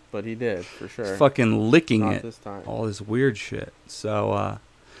 but he did for sure. He's fucking licking Not it. this time. All this weird shit. So.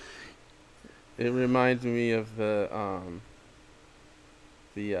 It reminds me of when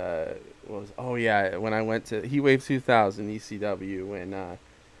I went to Heatwave 2000 ECW when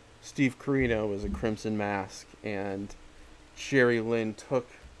Steve Corino was a Crimson Mask and Jerry Lynn took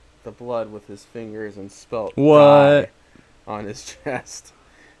the blood with his fingers and spelt what die on his chest.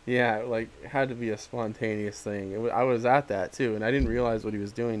 Yeah, like it had to be a spontaneous thing. I was at that too, and I didn't realize what he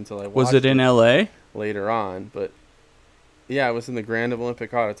was doing until I watched Was it in LA? Later on, but yeah, it was in the Grand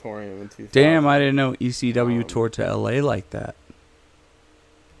Olympic Auditorium in 2000. Damn, I didn't know ECW toured to LA like that.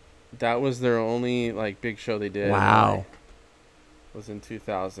 That was their only like big show they did. Wow. Was in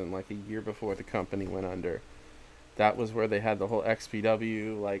 2000, like a year before the company went under. That was where they had the whole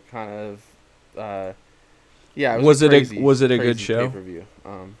XPW like kind of yeah, was it a good show? Pay-per-view.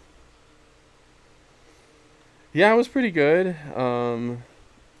 Yeah, it was pretty good.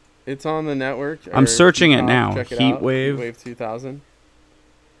 It's on the network. I'm searching it now. Check it Heatwave. Out. Heatwave 2000.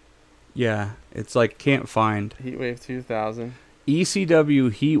 Yeah, it's like can't find. Heatwave 2000.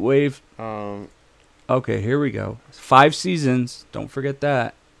 ECW Heatwave. Okay, here we go. 5 seasons. Don't forget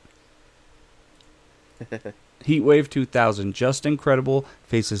that. Heatwave 2000. Just Incredible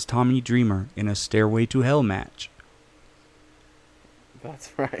faces Tommy Dreamer in a Stairway to Hell match.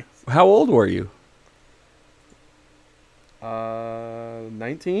 That's right. How old were you?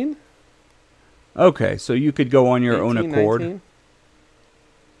 19. Okay, so you could go on your 18, own accord. 19?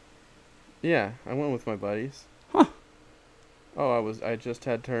 Yeah, I went with my buddies. Huh. Oh, I just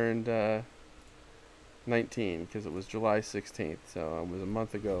had turned 19 because it was July 16th, so it was a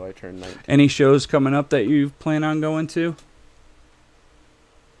month ago I turned 19. Any shows coming up that you plan on going to?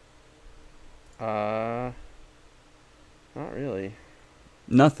 Not really.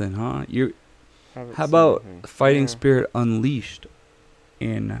 Nothing, huh? Haven't How seen about anything. Fighting Yeah. Spirit Unleashed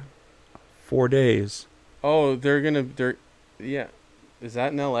in 4 days? Oh, they're yeah. Is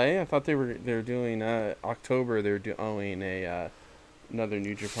that in LA? I thought they're doing October. They're doing another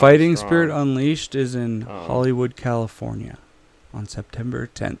New Japan. Fighting Strong. Spirit Unleashed is in Hollywood, California on September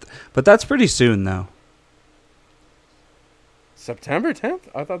 10th. But that's pretty soon, though. September 10th?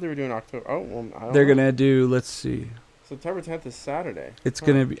 I thought they were doing October. Oh, well, I don't They're know. going to do, let's see. September 10th is Saturday. It's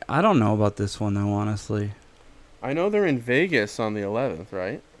going to be, I don't know about this one, though, honestly. I know they're in Vegas on the 11th,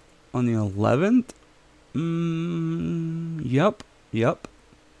 right? On the 11th? Yep.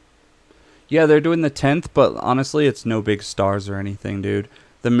 Yeah, they're doing the 10th, but honestly, it's no big stars or anything, dude.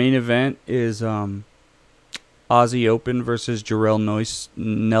 The main event is Aussie Open versus Jarrell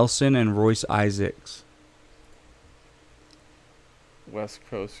Nelson and Royce Isaacs. West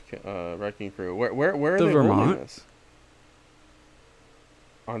Coast Wrecking Crew. Where are The they Vermont. holding this?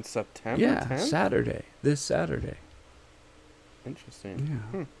 On September 10th? Saturday. This Saturday. Interesting.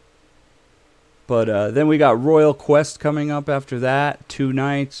 Yeah. But then we got Royal Quest coming up after that. 2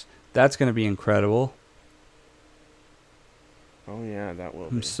 nights. That's going to be incredible. Oh, yeah, that will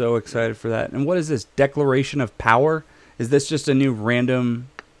be. I'm so excited for that. And what is this? Declaration of Power? Is this just a new random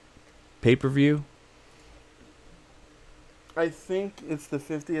pay-per-view? I think it's the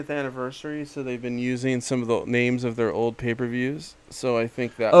 50th anniversary, so they've been using some of the names of their old pay-per-views. So I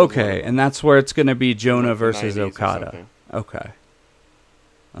think that. Okay, and that's where it's going to be Jonah like the versus 90s or Okada. something. Okay.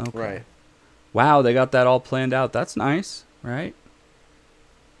 Right. Wow, they got that all planned out. That's nice, right?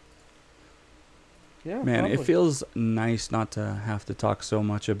 Yeah. Man, probably. it feels nice not to have to talk so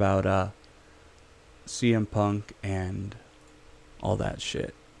much about CM Punk and all that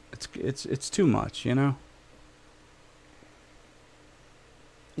shit. It's too much, you know?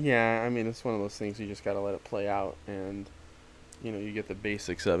 Yeah, I mean, it's one of those things you just got to let it play out, and you get the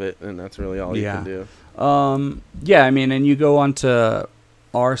basics of it, and that's really all you can do. Yeah, I mean, and you go on to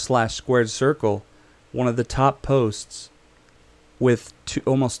r/Squared Circle, one of the top posts with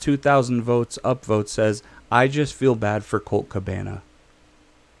almost 2,000 votes upvote says, "I just feel bad for Colt Cabana."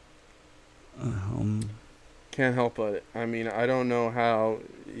 Can't help it. I mean, I don't know how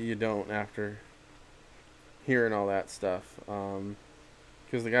you don't after hearing all that stuff.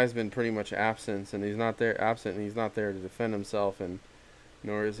 Because the guy's been pretty much absent, and he's not there to defend himself, and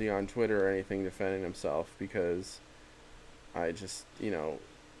nor is he on Twitter or anything defending himself, because I just,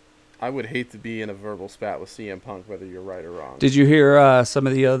 I would hate to be in a verbal spat with CM Punk, whether you're right or wrong. Did you hear some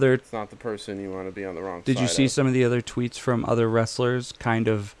of the other... It's not the person you want to be on the wrong side Did you see some of the other tweets from other wrestlers kind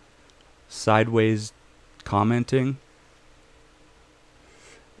of sideways commenting?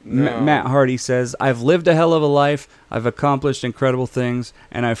 No. Matt Hardy says, "I've lived a hell of a life, I've accomplished incredible things,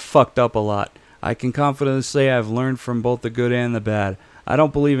 and I've fucked up a lot. I can confidently say I've learned from both the good and the bad. I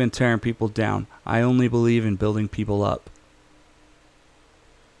don't believe in tearing people down. I only believe in building people up."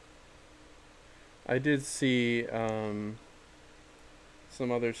 I did see some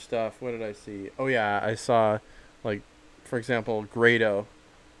other stuff. What did I see? Oh, yeah, I saw, like, for example, Grado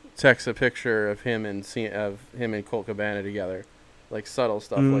text a picture of him and Colt Cabana together. Like, subtle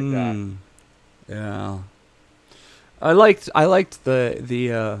stuff like that. Yeah. I liked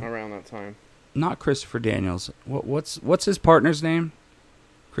the around that time. Not Christopher Daniels. What's his partner's name?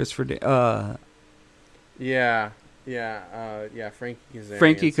 Frankie Kazarian.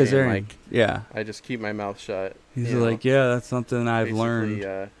 Frankie Kazarian. Like, yeah. I just keep my mouth shut. He's like, yeah, that's something I've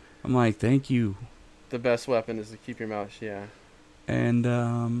learned. I'm like, thank you. The best weapon is to keep your mouth shut. Yeah. And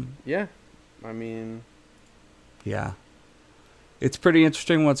yeah, I mean, yeah, it's pretty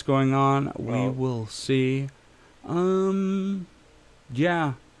interesting what's going on. We will see.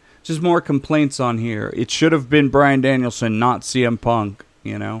 Yeah, just more complaints on here. It should have been Bryan Danielson, not CM Punk.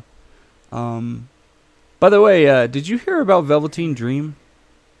 By the way, did you hear about Velveteen Dream?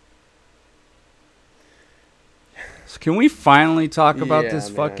 So can we finally talk about this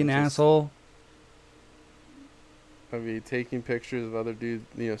fucking asshole? I mean, taking pictures of other dudes,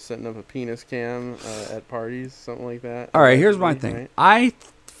 setting up a penis cam at parties, something like that. All right, here's my thing. Right? I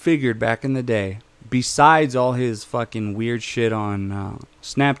figured back in the day, besides all his fucking weird shit on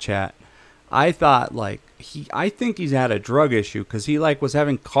Snapchat, I thought I think he's had a drug issue because he was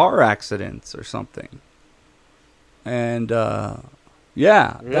having car accidents or something. And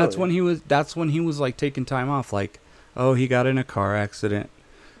yeah, really? that's when he was taking time off. He got in a car accident,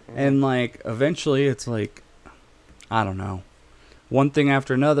 and eventually it's I don't know, one thing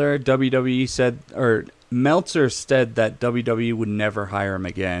after another. WWE said, or Meltzer said, that WWE would never hire him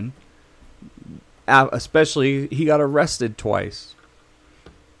again. Especially he got arrested twice.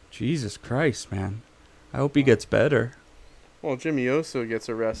 Jesus Christ, man. I hope he gets better. Well, Jimmy Uso gets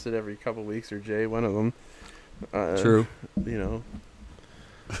arrested every couple weeks, or Jay, one of them. True.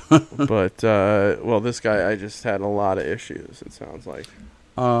 But this guy, I just had a lot of issues, it sounds like.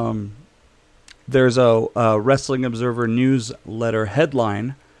 There's a Wrestling Observer newsletter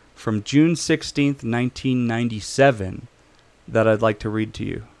headline from June 16th, 1997 that I'd like to read to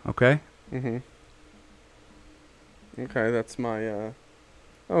you, okay? Mm-hmm. Okay, that's my...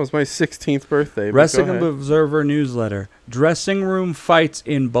 That was my 16th birthday. Wrestling Observer newsletter. Dressing room fights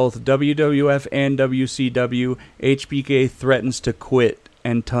in both WWF and WCW. HBK threatens to quit,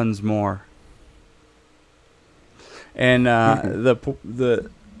 and tons more. And the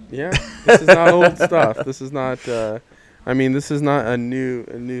yeah, this is not old stuff. This is not. This is not a new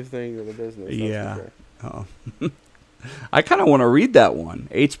thing to the business. Yeah. Oh. I kind of want to read that one.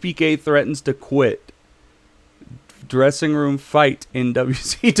 HBK threatens to quit. Dressing room fight in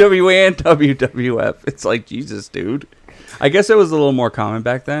WCW and WWF. It's Jesus, dude. I guess it was a little more common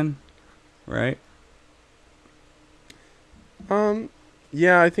back then, right?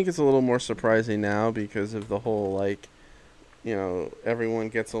 Yeah, I think it's a little more surprising now because of the whole everyone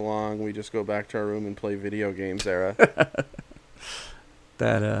gets along, we just go back to our room and play video games era.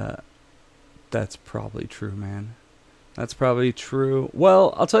 That's probably true, man. That's probably true.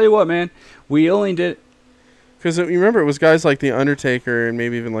 Well, I'll tell you what, man. We only did... Because you remember, it was guys like The Undertaker and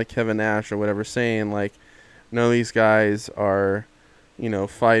maybe even Kevin Nash or whatever saying, none of these guys are,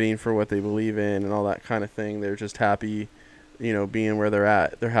 fighting for what they believe in and all that kind of thing. They're just happy, being where they're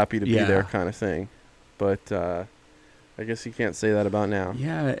at. They're happy to be there kind of thing. But I guess you can't say that about now.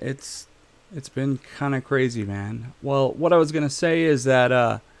 Yeah, it's been kind of crazy, man. Well, what I was going to say is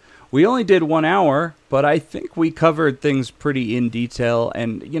that we only did 1 hour, but I think we covered things pretty in detail.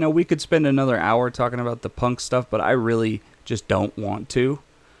 And, we could spend another hour talking about the Punk stuff, but I really just don't want to.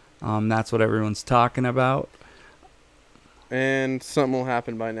 That's what everyone's talking about. And something will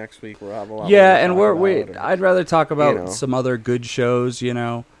happen by next week. We'll have a lot. Yeah, and I'd rather talk about some other good shows,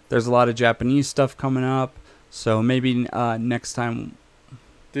 There's a lot of Japanese stuff coming up, so maybe next time.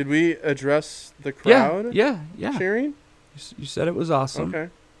 Did we address the crowd? Yeah. Cheering? You said it was awesome. Okay.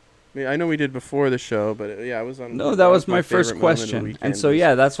 I mean, I know we did before the show, but it was on. No, that was my first question, and so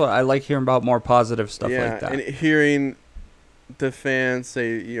that's what I like hearing about, more positive stuff like that. And hearing the fans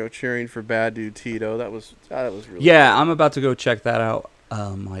say, cheering for Bad Dude Tito, that was really. Yeah, cool. I'm about to go check that out,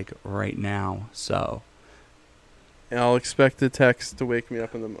 like right now. So. And I'll expect the text to wake me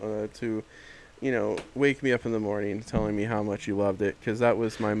up in the wake me up in the morning, telling me how much you loved it, because that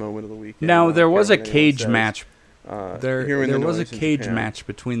was my moment of the weekend. Now there was a cage match. There was a cage Japan. match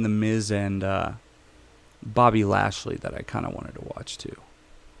between The Miz and Bobby Lashley that I kind of wanted to watch too.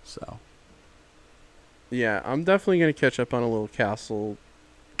 So. Yeah, I'm definitely gonna catch up on a little Castle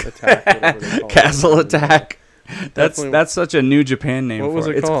Attack. Castle Attack. That's such a New Japan name. What was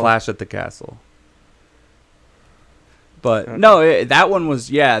it It's called? Clash at the Castle. But no, that one was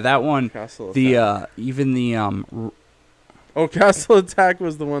that one. Castle the Attack. Even the Castle Attack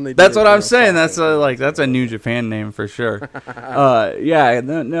was the one they. That's did what at I'm saying. That's That's a New Japan name for sure.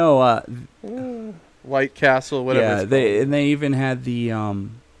 White Castle, whatever. Yeah, they even had the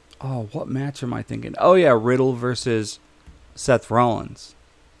what match am I thinking? Oh yeah, Riddle versus Seth Rollins.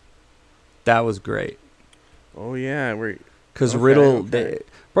 That was great. Oh yeah, because okay, Riddle, okay.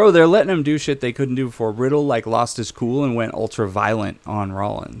 they're letting him do shit they couldn't do before. Riddle lost his cool and went ultra violent on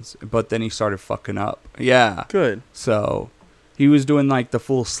Rollins, but then he started fucking up. Yeah, good. So he was doing the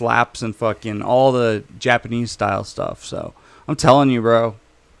full slaps and fucking all the Japanese style stuff. So I'm telling you, bro,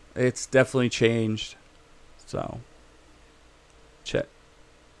 it's definitely changed. So check.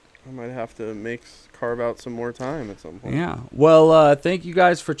 I might have to carve out some more time at some point. Yeah. Well, thank you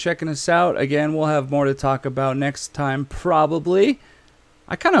guys for checking us out. Again, we'll have more to talk about next time, probably.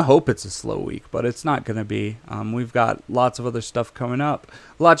 I kind of hope it's a slow week, but it's not going to be. We've got lots of other stuff coming up.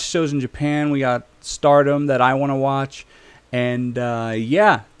 Lots of shows in Japan. We got Stardom that I want to watch. And,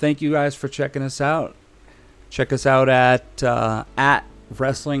 thank you guys for checking us out. Check us out at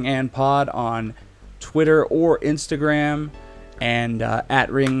Wrestling and Pod on Twitter or Instagram. And at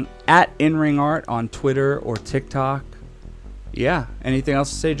In Ring Art on Twitter or TikTok. Yeah. Anything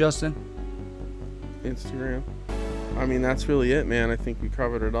else to say, Justin? Instagram. I mean, that's really it, man. I think we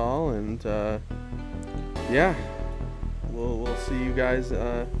covered it all, and we'll see you guys.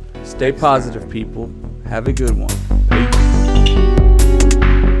 Stay positive, people. Have a good one. Peace.